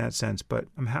that sense, but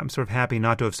I'm sort of happy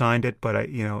not to have signed it. But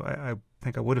I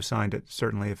think I would have signed it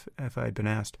certainly if I had been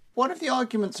asked. One of the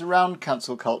arguments around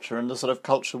cancel culture and the sort of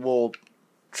culture war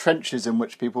trenches in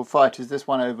which people fight is this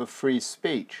one over free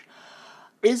speech.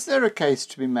 Is there a case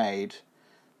to be made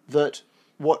that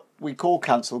what we call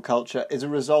cancel culture is a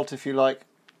result, if you like,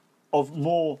 of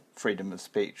more freedom of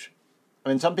speech? I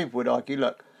mean, some people would argue,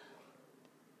 look,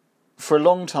 for a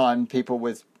long time, people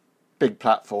with big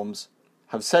platforms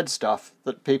have said stuff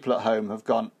that people at home have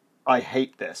gone, I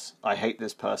hate this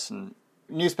person.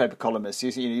 Newspaper columnists,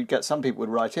 you get some people would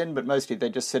write in, but mostly they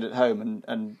just sit at home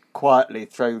and quietly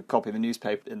throw a copy of the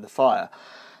newspaper in the fire.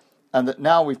 And that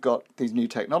now we've got these new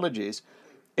technologies,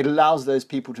 it allows those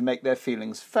people to make their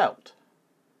feelings felt,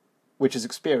 which is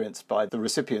experienced by the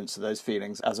recipients of those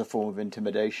feelings as a form of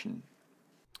intimidation.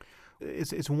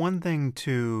 It's one thing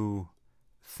to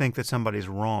think that somebody's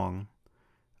wrong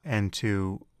and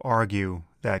to argue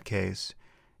that case.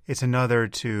 It's another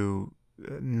to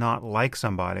not like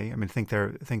somebody. I mean, think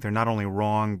they're not only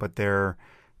wrong, but they're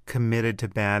committed to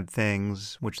bad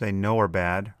things, which they know are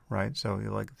bad, right? So you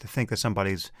like to think that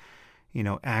somebody's,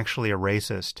 actually a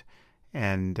racist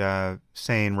and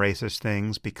saying racist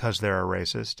things because they're a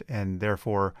racist, and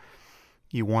therefore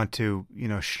you want to,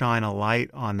 shine a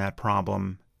light on that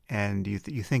problem. And you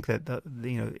think that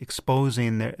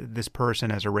exposing this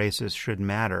person as a racist should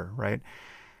matter, right?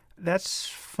 That's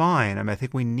fine. I mean, I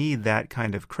think we need that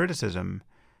kind of criticism.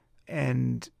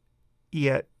 And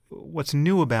yet, what's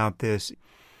new about this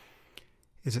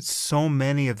is that so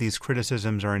many of these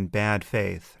criticisms are in bad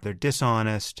faith. They're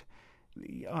dishonest.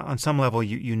 On some level,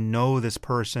 you know this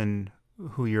person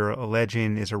who you're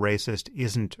alleging is a racist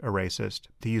isn't a racist.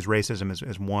 To use racism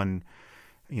as one,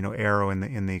 arrow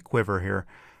in the quiver here.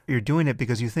 You're doing it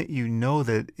because you know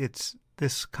that it's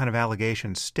this kind of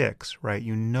allegation sticks, right?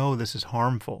 You know this is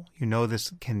harmful. You know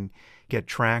this can get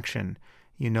traction.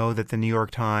 You know that the New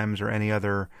York Times or any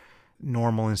other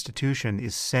normal institution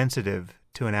is sensitive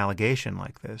to an allegation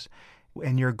like this.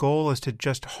 And your goal is to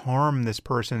just harm this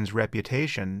person's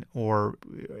reputation or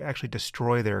actually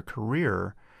destroy their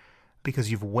career because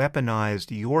you've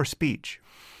weaponized your speech.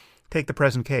 Take the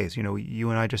present case. You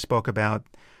and I just spoke about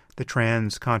the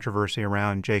trans controversy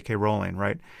around J.K. Rowling,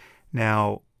 right?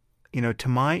 Now, to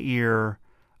my ear,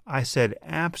 I said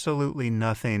absolutely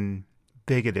nothing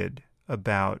bigoted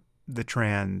about the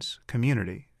trans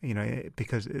community,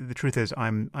 because the truth is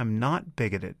I'm not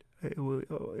bigoted.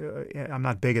 I'm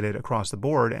not bigoted across the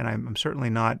board, and I'm certainly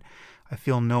not, I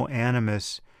feel no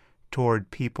animus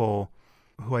toward people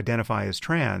who identify as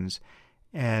trans,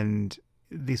 and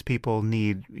these people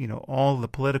need, all the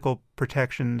political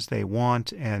protections they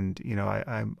want, and,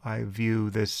 I view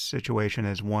this situation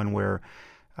as one where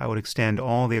I would extend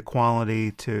all the equality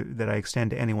that I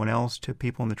extend to anyone else to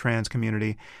people in the trans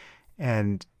community.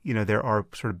 And, there are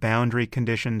sort of boundary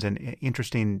conditions and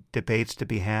interesting debates to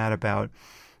be had about,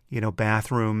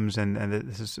 bathrooms, and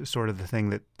this is sort of the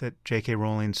thing that J.K.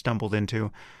 Rowling stumbled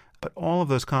into. But all of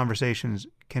those conversations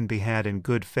can be had in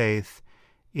good faith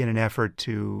in an effort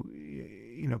to,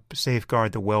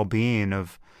 safeguard the well-being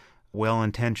of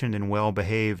well-intentioned and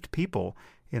well-behaved people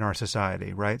in our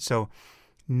society, right? So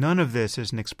none of this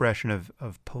is an expression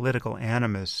of political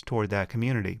animus toward that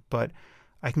community. But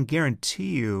I can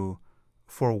guarantee you,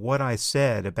 for what I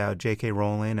said about J.K.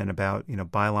 Rowling and about,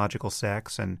 biological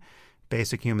sex and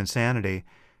basic human sanity,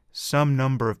 some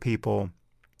number of people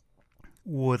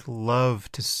would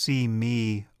love to see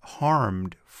me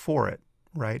harmed for it,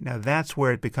 right? Now, that's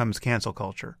where it becomes cancel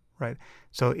culture, right?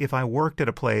 So if I worked at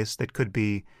a place that could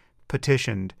be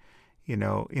petitioned,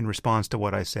 in response to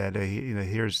what I said,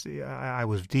 I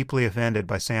was deeply offended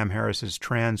by Sam Harris's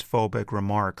transphobic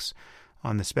remarks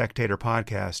on the Spectator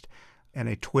podcast, and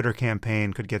a Twitter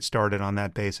campaign could get started on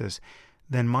that basis,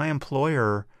 then my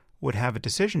employer would have a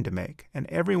decision to make. And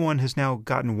everyone has now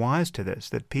gotten wise to this,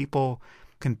 that people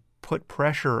can put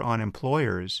pressure on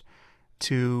employers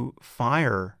to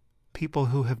fire people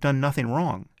who have done nothing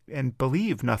wrong and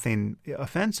believe nothing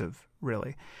offensive,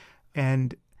 really.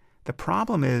 And the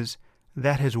problem is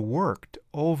that has worked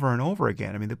over and over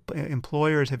again. I mean, the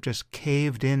employers have just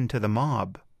caved into the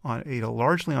mob,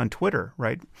 largely on Twitter,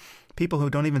 right? People who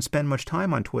don't even spend much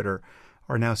time on Twitter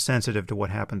are now sensitive to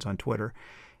what happens on Twitter.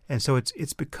 And so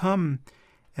it's become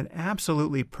an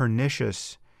absolutely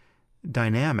pernicious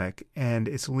dynamic, and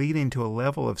it's leading to a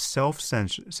level of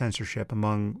self-censorship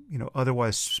among,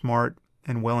 otherwise smart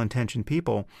and well-intentioned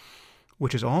people,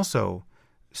 which is also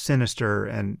sinister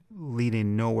and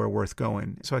leading nowhere worth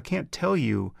going. So I can't tell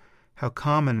you how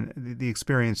common the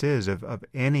experience is of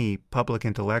any public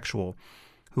intellectual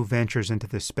who ventures into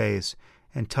this space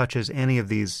and touches any of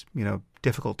these,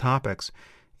 difficult topics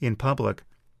in public.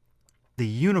 The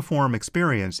uniform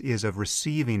experience is of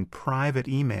receiving private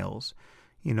emails,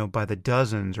 by the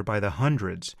dozens or by the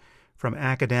hundreds from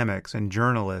academics and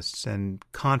journalists and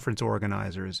conference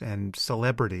organizers and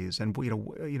celebrities and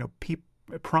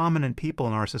prominent people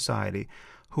in our society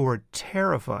who are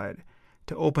terrified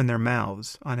to open their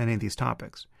mouths on any of these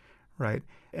topics, right?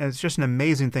 And it's just an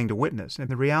amazing thing to witness. And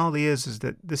the reality is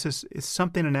that this is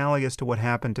something analogous to what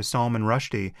happened to Salman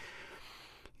Rushdie,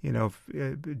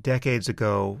 decades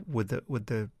ago with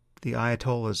the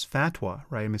Ayatollah's fatwa,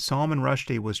 right? I mean, Salman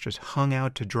Rushdie was just hung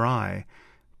out to dry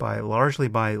largely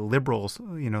by liberal,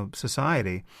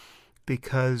 society,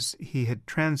 because he had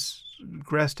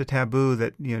transgressed a taboo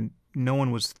that no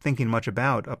one was thinking much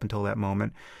about up until that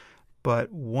moment.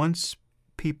 But once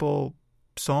people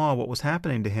saw what was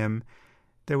happening to him,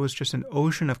 there was just an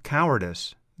ocean of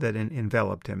cowardice that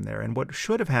enveloped him there. And what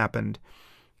should have happened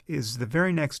is the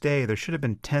very next day there should have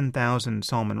been 10,000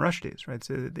 Salman Rushdies, right?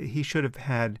 So he should have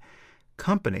had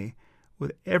company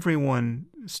with everyone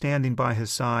standing by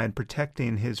his side,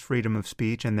 protecting his freedom of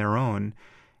speech and their own.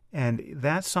 And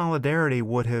that solidarity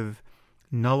would have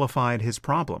nullified his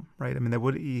problem, right? I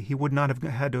mean, he would not have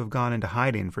had to have gone into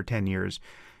hiding for 10 years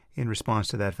in response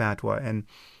to that fatwa.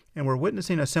 And we're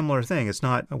witnessing a similar thing. It's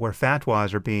not where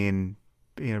fatwas are being,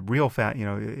 Islamic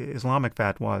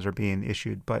fatwas are being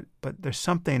issued, but there's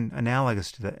something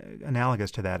analogous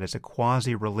to that. It's a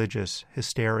quasi-religious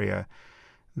hysteria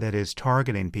that is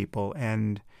targeting people,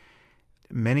 and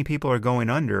many people are going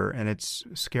under, and it's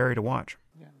scary to watch.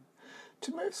 Yeah.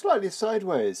 To move slightly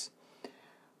sideways,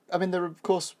 I mean, there are, of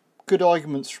course, good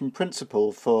arguments from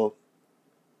principle for,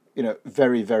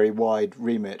 very, very wide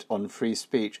remit on free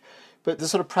speech. But the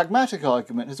sort of pragmatic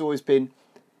argument has always been,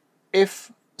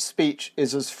 if speech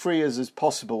is as free as is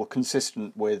possible,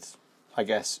 consistent with, I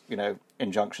guess,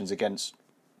 injunctions against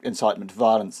incitement to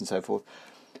violence and so forth,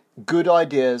 good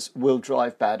ideas will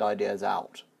drive bad ideas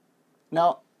out.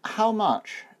 Now, how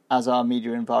much, as our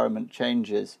media environment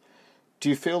changes, do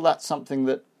you feel that's something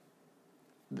that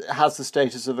has the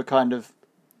status of a kind of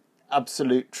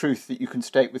absolute truth that you can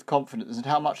state with confidence, and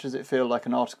how much does it feel like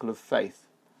an article of faith?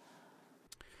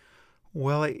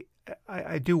 Well,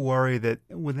 I do worry that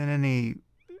within any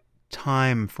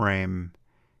time frame,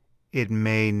 it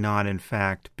may not in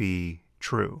fact be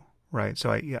true, right?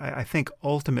 So I think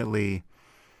ultimately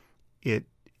it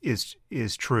is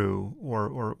true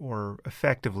or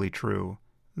effectively true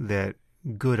that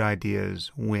good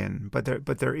ideas win, but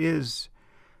there is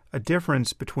a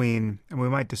difference between, and we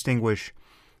might distinguish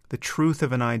the truth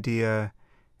of an idea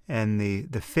and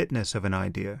the fitness of an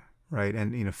idea, right?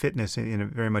 And fitness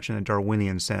very much in a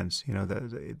Darwinian sense.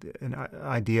 An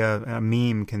idea, a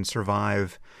meme can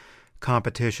survive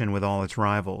competition with all its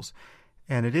rivals,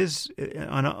 and it is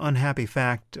an unhappy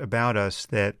fact about us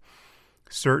that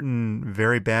certain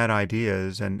very bad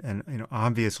ideas and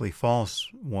obviously false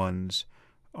ones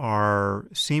are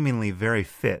seemingly very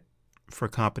fit for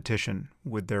competition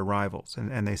with their rivals,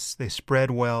 and they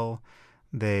spread well.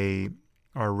 They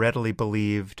are readily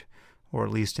believed, or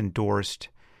at least endorsed,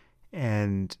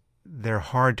 and they're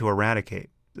hard to eradicate.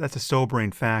 That's a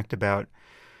sobering fact about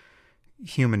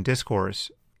human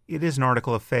discourse. It is an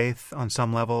article of faith on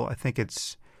some level. I think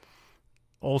it's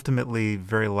ultimately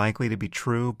very likely to be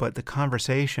true, but the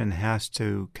conversation has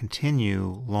to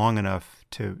continue long enough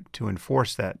to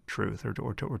enforce that truth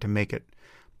or to make it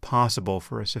possible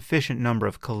for a sufficient number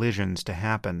of collisions to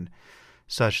happen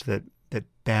such that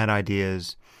bad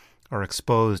ideas are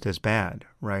exposed as bad,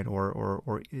 right,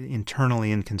 or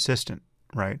internally inconsistent,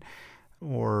 right,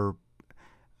 or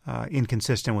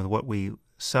inconsistent with what we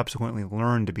subsequently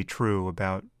learn to be true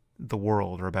about the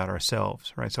world or about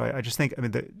ourselves, right? So I just think,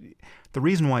 the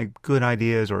reason why good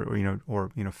ideas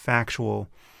or factual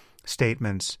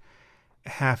statements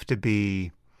have to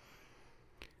be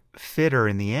fitter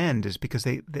in the end is because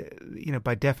they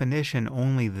by definition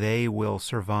only they will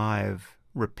survive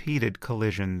repeated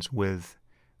collisions with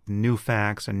new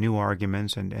facts and new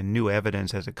arguments and new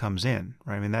evidence as it comes in,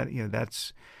 right? I mean,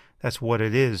 that's what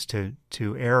it is to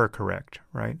error correct,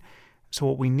 right? So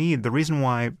what we need, the reason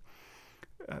why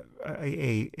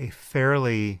a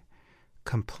fairly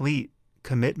complete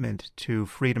commitment to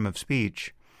freedom of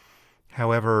speech,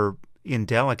 however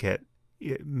indelicate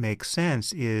it makes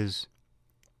sense, is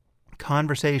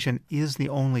conversation is the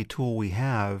only tool we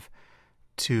have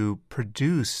to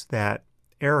produce that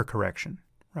error correction,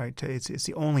 right? It's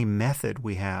the only method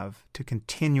we have to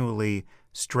continually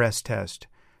stress test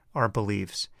our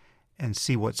beliefs and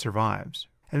see what survives.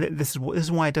 And this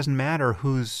is why it doesn't matter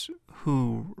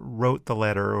who wrote the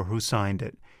letter or who signed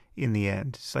it in the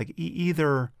end. It's like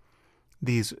either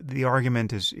the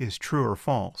argument is true or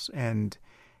false, and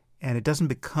it doesn't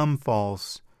become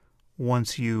false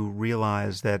once you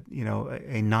realize that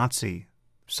a Nazi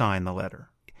signed the letter.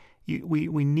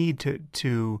 We need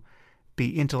to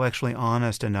be intellectually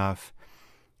honest enough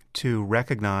to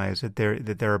recognize that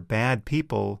there are bad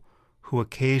people who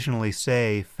occasionally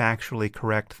say factually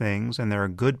correct things, and there are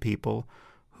good people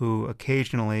who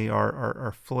occasionally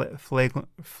are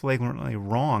flagrantly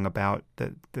wrong about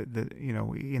the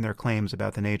in their claims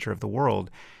about the nature of the world.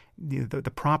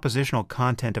 The propositional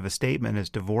content of a statement is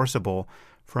divorceable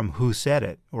from who said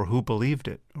it, or who believed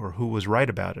it, or who was right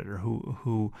about it, or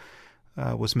who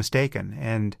was mistaken,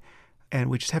 and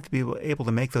we just have to be able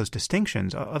to make those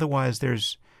distinctions. Otherwise,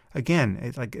 there's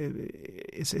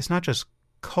it's not just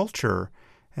culture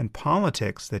and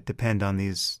politics that depend on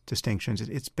these distinctions.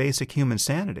 It's basic human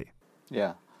sanity.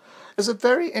 Yeah. There's a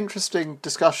very interesting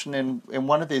discussion in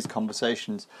one of these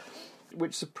conversations,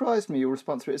 which surprised me, your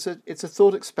response to it. It's a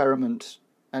thought experiment,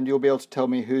 and you'll be able to tell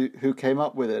me who came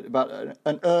up with it, about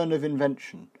an urn of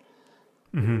invention,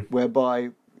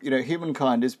 whereby,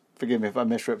 humankind is, forgive me if I'm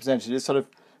misrepresented, is sort of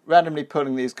randomly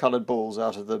pulling these coloured balls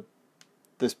out of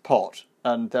this pot.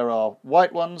 And there are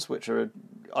white ones, which are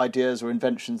ideas or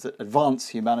inventions that advance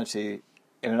humanity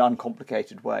in an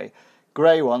uncomplicated way.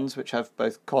 Grey ones, which have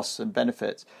both costs and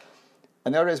benefits.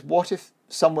 And there is, what if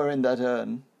somewhere in that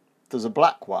urn there's a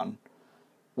black one,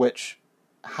 which,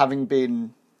 having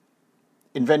been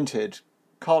invented,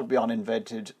 can't be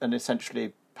uninvented and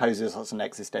essentially poses as an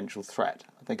existential threat?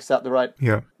 I think, is that the right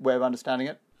way of understanding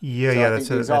it? Yeah, that's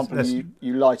the example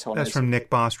you light on. That's from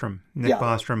Nick Bostrom.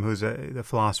 Bostrom, who's a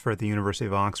philosopher at the University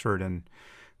of Oxford and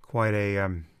quite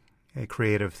a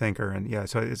creative thinker. And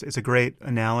so it's a great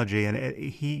analogy, and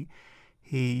he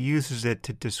uses it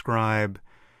to describe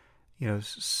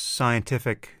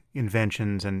scientific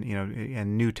inventions and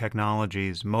and new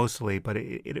technologies mostly, but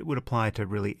it would apply to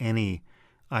really any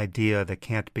idea that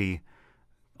can't be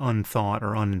unthought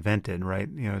or uninvented, right?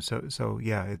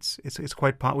 It's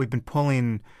quite. We've been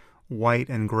pulling white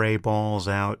and gray balls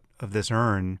out of this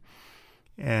urn,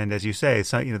 and as you say,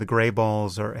 the gray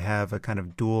balls have a kind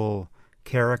of dual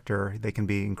character. They can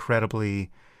be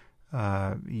incredibly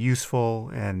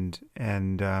useful and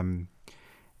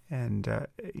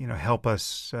help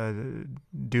us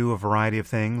do a variety of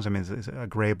things. I mean, a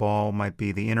gray ball might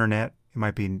be the internet. It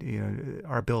might be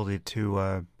our ability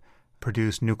to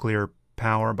produce nuclear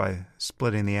power by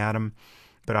splitting the atom,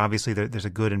 but obviously there's a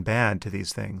good and bad to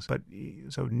these things. But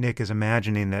so Nick is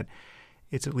imagining that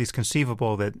it's at least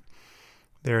conceivable that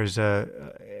there's at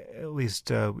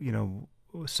least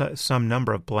some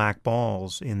number of black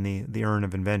balls in the urn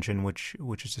of invention, which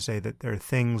is to say that there are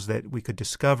things that we could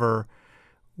discover,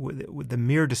 with the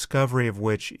mere discovery of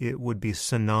which it would be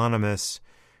synonymous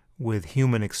with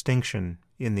human extinction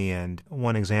in the end.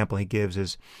 One example he gives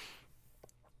is,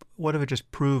 what if it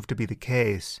just proved to be the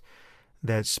case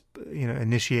that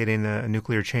initiating a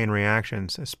nuclear chain reaction,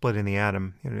 splitting the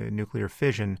atom, nuclear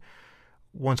fission,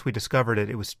 once we discovered it,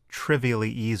 it was trivially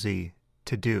easy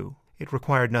to do. It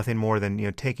required nothing more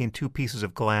than taking two pieces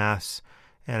of glass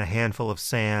and a handful of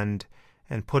sand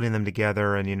and putting them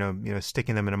together and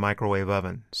sticking them in a microwave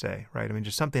oven, say, right? I mean,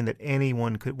 just something that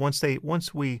anyone could, once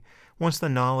the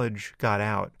knowledge got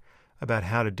out about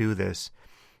how to do this,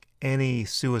 any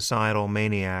suicidal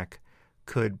maniac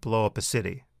could blow up a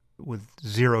city with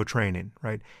zero training,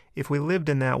 right? If we lived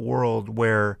in that world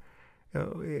where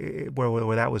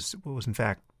that was in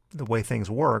fact the way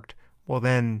things worked, well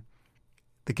then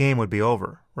the game would be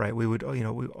over, right? We would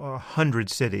 100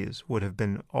 cities would have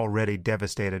been already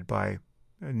devastated by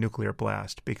a nuclear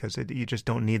blast, because you just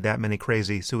don't need that many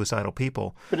crazy suicidal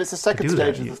people. But it's the second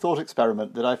stage of the thought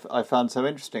experiment that I found so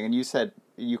interesting. And you said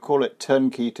you call it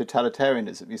turnkey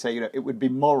totalitarianism. You say it would be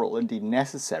moral, indeed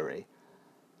necessary,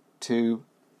 to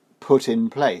put in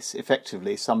place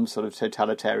effectively some sort of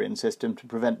totalitarian system to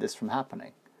prevent this from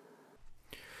happening.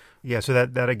 Yeah. So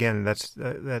that again,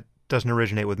 that doesn't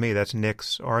originate with me. That's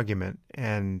Nick's argument.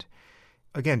 And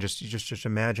again, just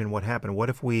imagine what happened. What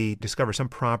if we discover some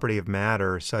property of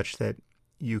matter such that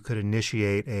you could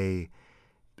initiate a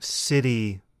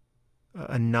city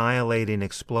annihilating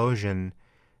explosion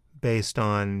based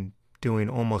on doing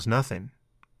almost nothing,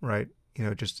 right?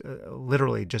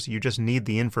 Literally, you just need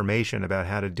the information about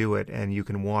how to do it, and you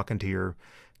can walk into your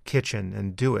kitchen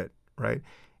and do it, right?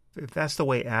 If that's the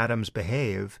way atoms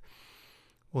behave,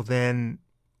 well then,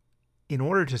 in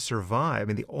order to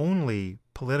survive, the only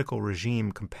political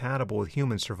regime compatible with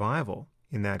human survival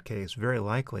in that case, very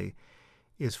likely,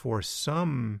 is for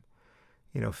some,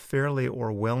 fairly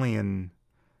Orwellian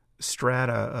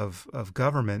strata of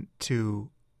government to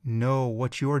know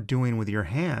what you're doing with your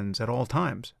hands at all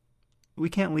times. We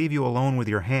can't leave you alone with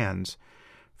your hands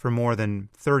for more than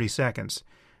 30 seconds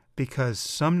because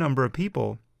some number of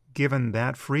people, given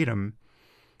that freedom,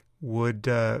 would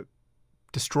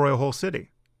destroy a whole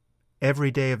city every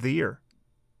day of the year,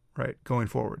 right, going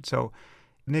forward. So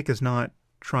Nick is not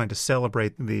trying to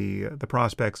celebrate the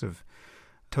prospects of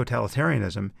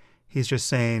totalitarianism. He's just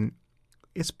saying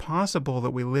it's possible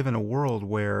that we live in a world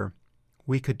where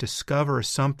we could discover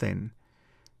something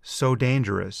so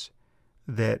dangerous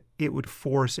that it would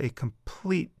force a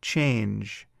complete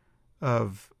change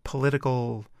of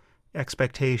political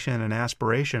expectation and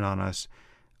aspiration on us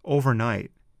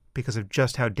overnight because of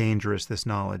just how dangerous this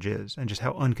knowledge is and just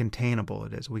how uncontainable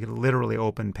it is. We could literally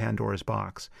open Pandora's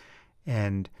box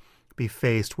and be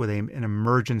faced with an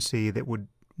emergency that would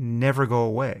never go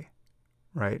away,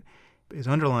 right? His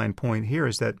underlying point here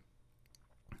is that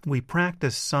we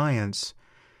practice science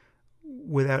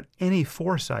without any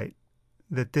foresight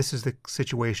that this is the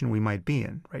situation we might be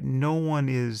in, right? No one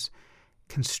is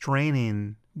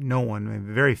constraining,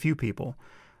 very few people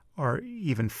are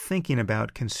even thinking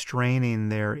about constraining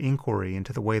their inquiry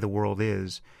into the way the world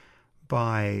is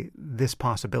by this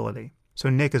possibility. So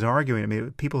Nick is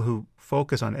arguing, people who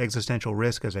focus on existential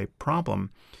risk as a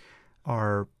problem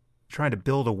are trying to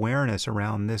build awareness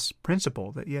around this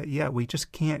principle that, we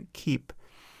just can't keep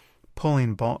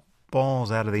pulling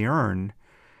balls out of the urn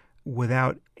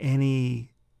without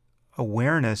any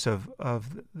awareness of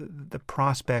the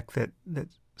prospect that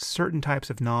certain types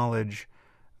of knowledge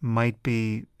might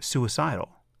be suicidal.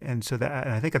 And so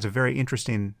and I think that's a very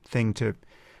interesting thing to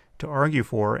argue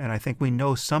for, and I think we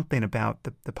know something about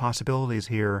the possibilities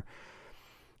here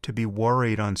to be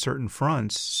worried on certain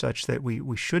fronts such that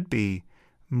we should be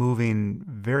moving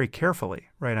very carefully,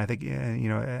 right? I think,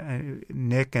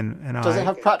 Nick and I... Does it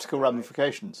have practical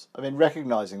ramifications?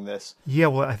 Recognizing this? Yeah,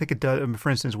 well, I think it does.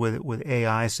 For instance, with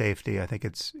AI safety, I think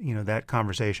it's, that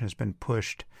conversation has been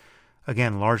pushed,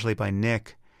 again, largely by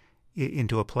Nick,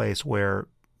 into a place where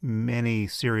many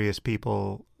serious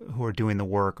people who are doing the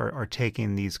work are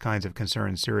taking these kinds of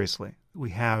concerns seriously. We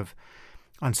have,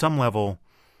 on some level,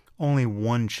 only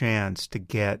one chance to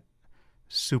get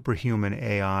superhuman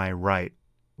AI right.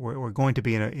 We're going to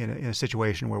be in a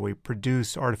situation where we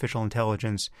produce artificial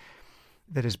intelligence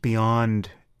that is beyond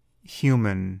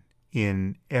human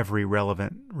in every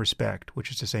relevant respect, which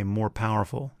is to say more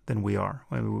powerful than we are.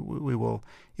 We will,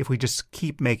 if we just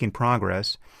keep making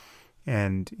progress,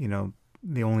 and,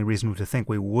 the only reason to think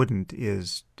we wouldn't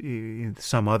is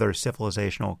some other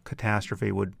civilizational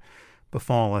catastrophe would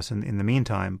befall us in the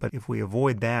meantime. But if we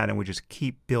avoid that and we just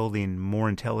keep building more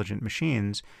intelligent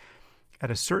machines, at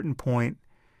a certain point,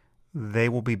 they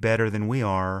will be better than we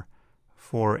are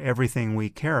for everything we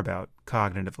care about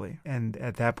cognitively. And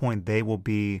at that point, they will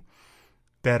be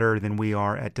better than we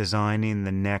are at designing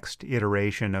the next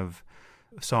iteration of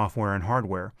software and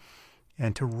hardware.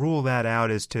 And to rule that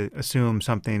out is to assume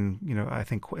something, I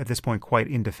think at this point quite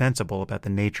indefensible about the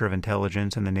nature of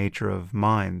intelligence and the nature of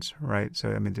minds, right?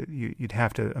 So, you'd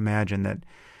have to imagine that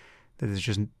there's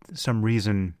just some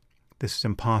reason this is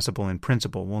impossible in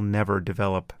principle. We'll never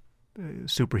develop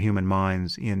superhuman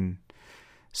minds in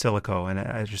silico, and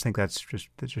I just think there's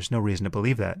just no reason to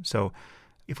believe that. So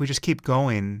if we just keep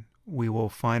going, we will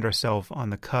find ourselves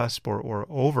on the cusp or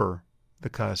over the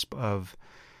cusp of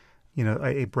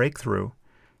a breakthrough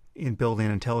in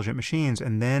building intelligent machines,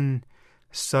 and then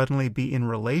suddenly be in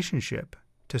relationship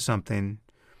to something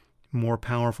more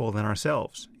powerful than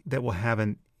ourselves that will have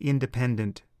an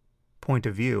independent point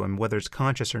of view. And whether it's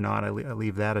conscious or not, I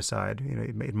leave that aside.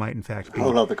 It might in fact be a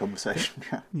whole other conversation.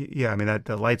 Yeah, that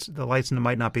the lights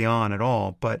might not be on at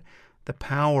all, but the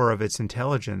power of its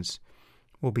intelligence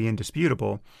will be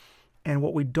indisputable. And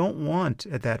what we don't want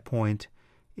at that point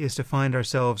is to find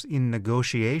ourselves in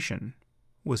negotiation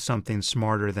with something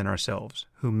smarter than ourselves,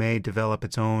 who may develop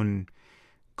its own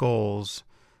goals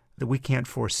that we can't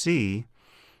foresee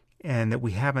and that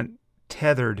we haven't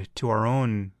tethered to our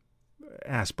own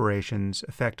aspirations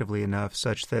effectively enough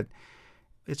such that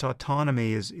its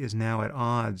autonomy is now at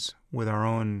odds with our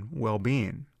own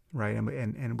well-being, right?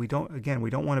 And we don't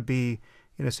want to be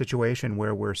in a situation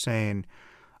where we're saying,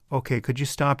 okay, could you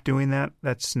stop doing that?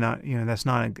 That's not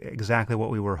exactly what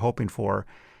we were hoping for.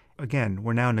 Again,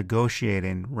 we're now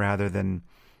negotiating rather than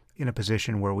in a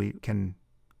position where we can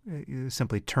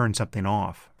simply turn something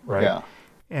off, right? Yeah.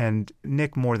 And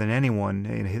Nick, more than anyone,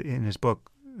 in his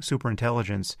book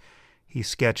Superintelligence, he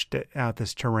sketched out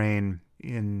this terrain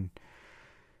in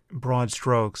broad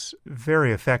strokes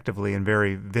very effectively and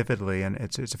very vividly, and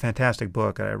it's a fantastic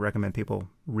book. I recommend people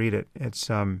read it. It's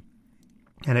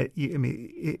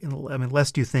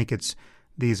lest you think it's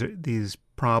these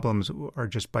problems are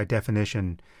just by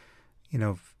definition,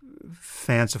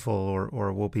 fanciful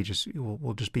or we'll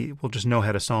just know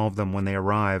how to solve them when they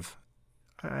arrive.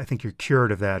 I think you're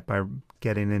cured of that by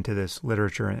getting into this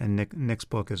literature, and Nick's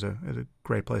book is a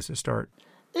great place to start.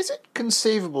 Is it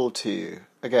conceivable to you,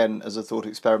 again as a thought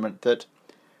experiment, that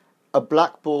a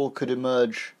black ball could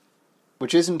emerge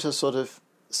which isn't a sort of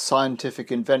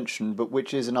scientific invention, but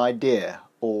which is an idea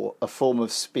or a form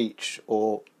of speech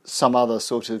or some other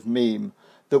sort of meme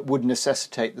that would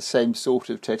necessitate the same sort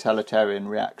of totalitarian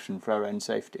reaction for our own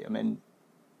safety? I mean,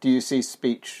 do you see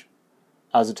speech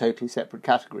as a totally separate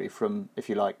category from, if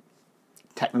you like,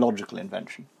 technological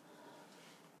invention?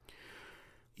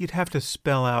 You'd have to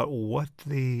spell out what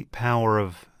the power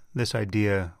of this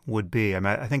idea would be. I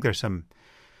mean, I think there's some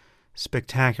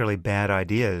spectacularly bad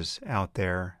ideas out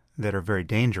there that are very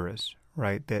dangerous,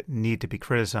 right, that need to be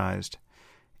criticized.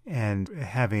 And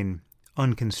having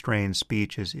unconstrained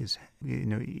speech is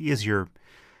your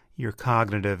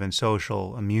cognitive and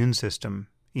social immune system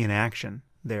in action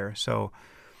there. So,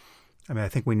 I mean, I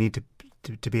think we need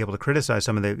to be able to criticize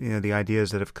some of the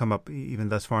ideas that have come up even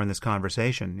thus far in this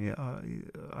conversation,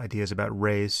 ideas about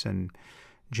race and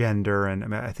gender, and I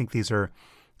mean, I think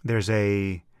there's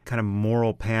a kind of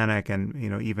moral panic and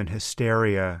even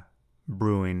hysteria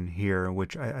brewing here,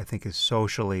 which I think is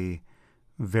socially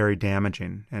very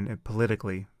damaging and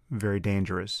politically very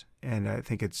dangerous. And I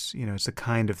think it's the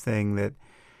kind of thing that,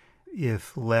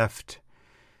 if left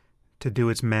to do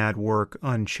its mad work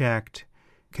unchecked,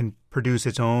 can produce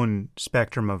its own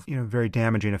spectrum of very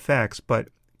damaging effects, but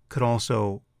could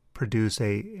also produce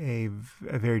a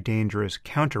very dangerous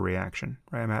counter-reaction.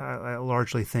 Right? I mean, I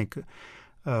largely think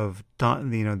of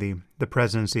the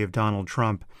presidency of Donald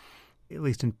Trump, at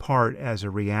least in part, as a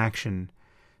reaction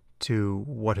to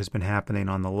what has been happening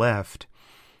on the left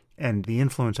and the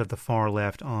influence of the far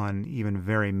left on even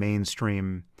very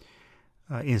mainstream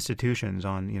institutions,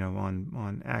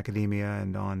 on academia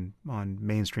and on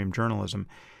mainstream journalism,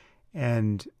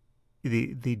 and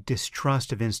the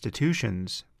distrust of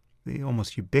institutions, the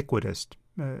almost ubiquitous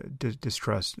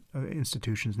distrust of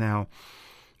institutions now,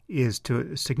 is to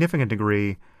a significant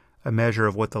degree a measure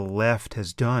of what the left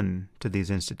has done to these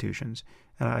institutions.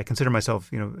 And I consider myself,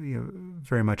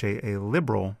 very much a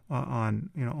liberal on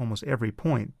almost every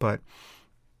point, but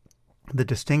the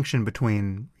distinction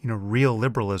between real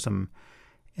liberalism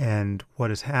and what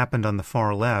has happened on the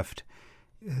far left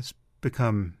has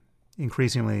become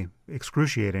increasingly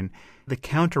excruciating. The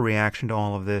counter-reaction to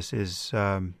all of this is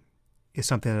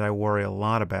something that I worry a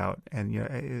lot about. And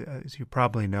as you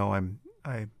probably know,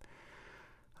 I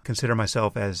consider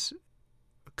myself as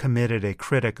committed a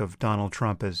critic of Donald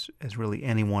Trump as really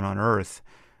anyone on earth.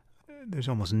 There's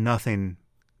almost nothing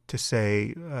to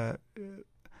say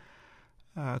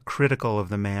critical of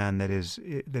the man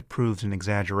that proves an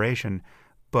exaggeration.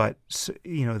 But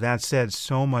that said,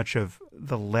 so much of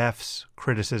the left's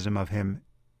criticism of him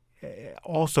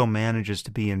also manages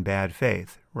to be in bad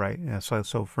faith, right?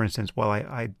 So for instance, while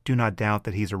I do not doubt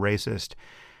that he's a racist,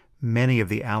 many of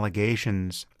the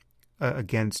allegations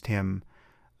against him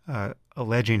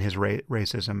alleging his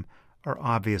racism are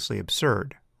obviously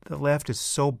absurd. The left is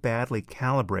so badly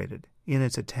calibrated in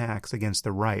its attacks against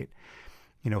the right,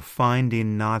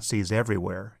 finding Nazis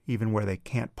everywhere, even where they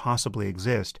can't possibly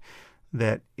exist,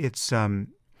 that it's so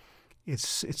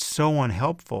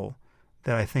unhelpful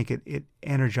that I think it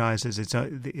energizes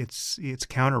its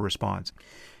counter response.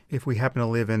 If we happen to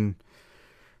live in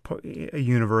a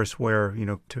universe where,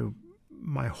 to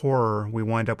my horror, we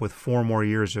wind up with 4 more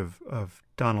years of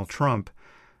Donald Trump,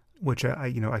 which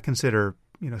I consider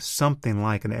something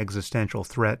like an existential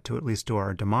threat to at least to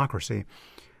our democracy,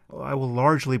 I will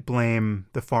largely blame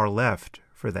the far left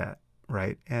for that,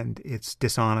 right? And its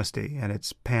dishonesty and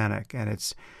its panic and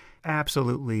its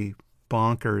absolutely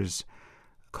bonkers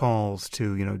calls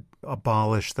to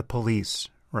abolish the police,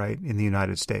 right, in the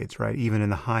United States, right, even in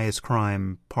the highest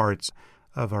crime parts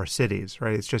of our cities,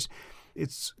 right?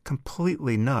 It's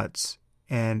completely nuts,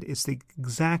 and it's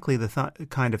exactly the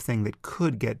kind of thing that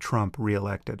could get Trump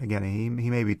reelected. Again, he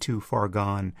may be too far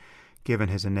gone given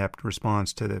his inept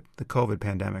response to the COVID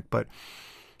pandemic, but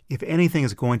if anything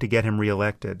is going to get him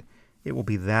reelected, it will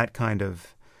be that kind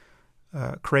of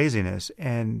craziness.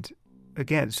 And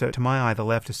again, so to my eye, the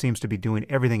left seems to be doing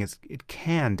everything it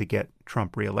can to get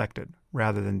Trump reelected,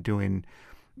 rather than doing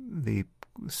the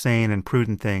sane and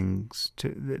prudent things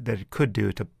that it could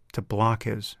do to block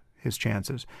his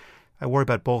chances. I worry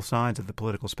about both sides of the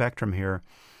political spectrum here,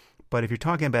 But if you're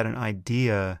talking about an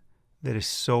idea that is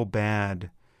so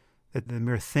bad that the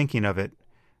mere thinking of it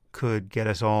could get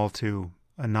us all to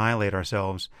annihilate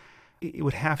ourselves, it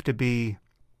would have to be,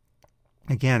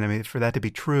 again, I mean, for that to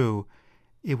be true,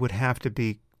 it would have to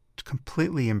be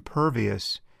completely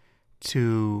impervious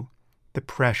to the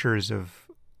pressures of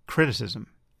criticism.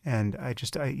 And I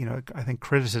think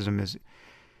criticism is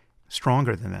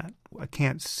stronger than that. I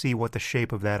can't see what the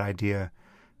shape of that idea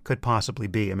could possibly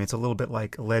be. I mean, it's a little bit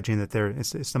like alleging that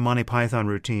it's the Monty Python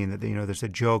routine that, there's a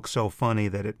joke so funny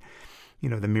that it,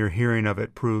 the mere hearing of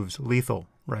it proves lethal,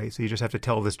 right? So you just have to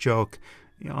tell this joke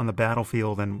on the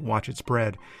battlefield and watch it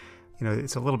spread.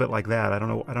 It's a little bit like that.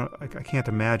 I can't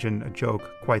imagine a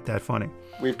joke quite that funny.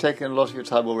 We've taken a lot of your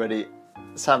time already.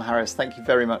 Sam Harris, thank you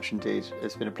very much indeed.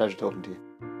 It's been a pleasure talking to you.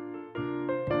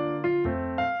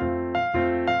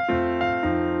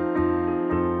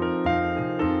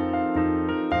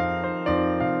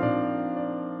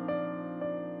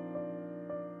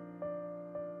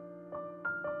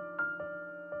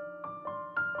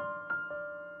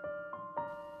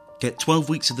 Get 12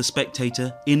 weeks of The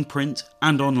Spectator in print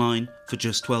and online for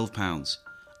just £12.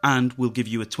 And we'll give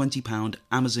you a £20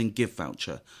 Amazon gift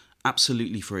voucher,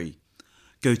 absolutely free.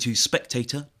 Go to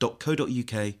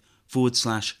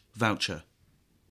spectator.co.uk/voucher.